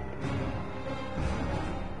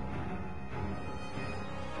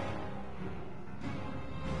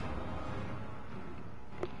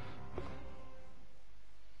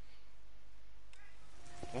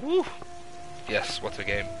 Woo! Yes, what a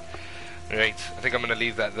game. Right, I think I'm going to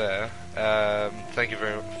leave that there. Thank you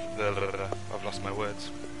very much. I've lost my words.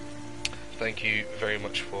 Thank you very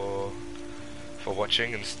much for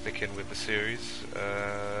watching and sticking with the series.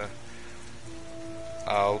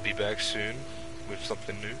 I'll be back soon with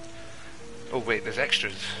something new. Oh wait, there's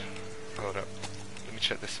extras. Hold up. Let me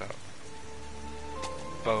check this out.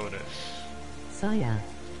 Bonus. Saya.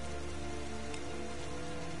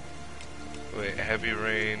 Wait, Heavy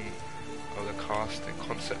Rain. Oh, the casting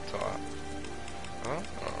concept art. Huh?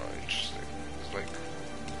 Oh, interesting. It's like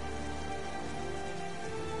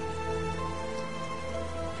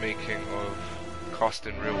making of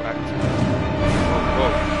casting real actors.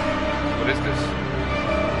 Whoa. What is this?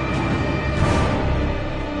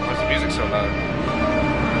 Why is the music so loud?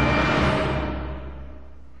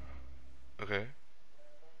 Okay.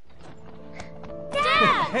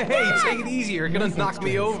 Hey, take it easy, you're gonna knock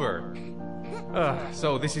me over.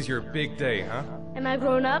 So this is your big day, huh? Am I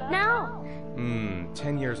grown up now?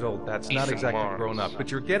 10 years old, that's not exactly grown up, but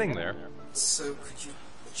you're getting there. So could you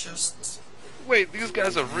just... Wait, these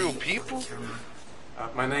guys are real people?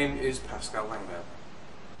 My name is Pascal Langdale.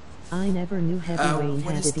 I never knew Heavy Rain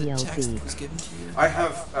had a DLC. Was given to you? I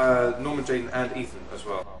have Norman, Jaden, and Ethan as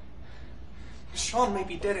well. Sean may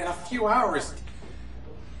be dead in a few hours.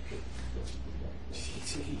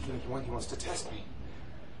 He wants to test me.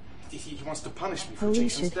 He wants to punish me for Holy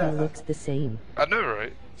Jason's shit, he death. looks the same. I know,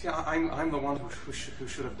 right? See, I'm the one who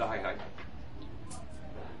should have died.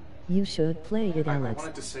 You should play it, I Alex.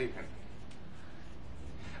 wanted to save him.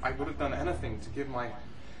 I would have done anything to give my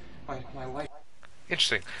life.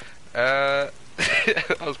 Interesting. That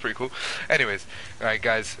was pretty cool. Anyways, alright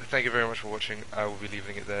guys, thank you very much for watching. I will be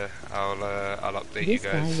leaving it there. I'll update you This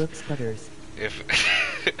guys. guy looks butters. If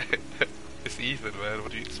it's Ethan, man,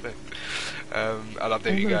 what do you expect? I'll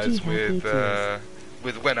update you guys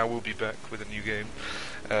with when I will be back with a new game.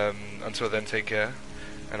 Until then, take care,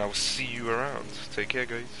 and I will see you around. Take care,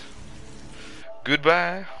 guys.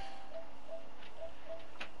 Goodbye.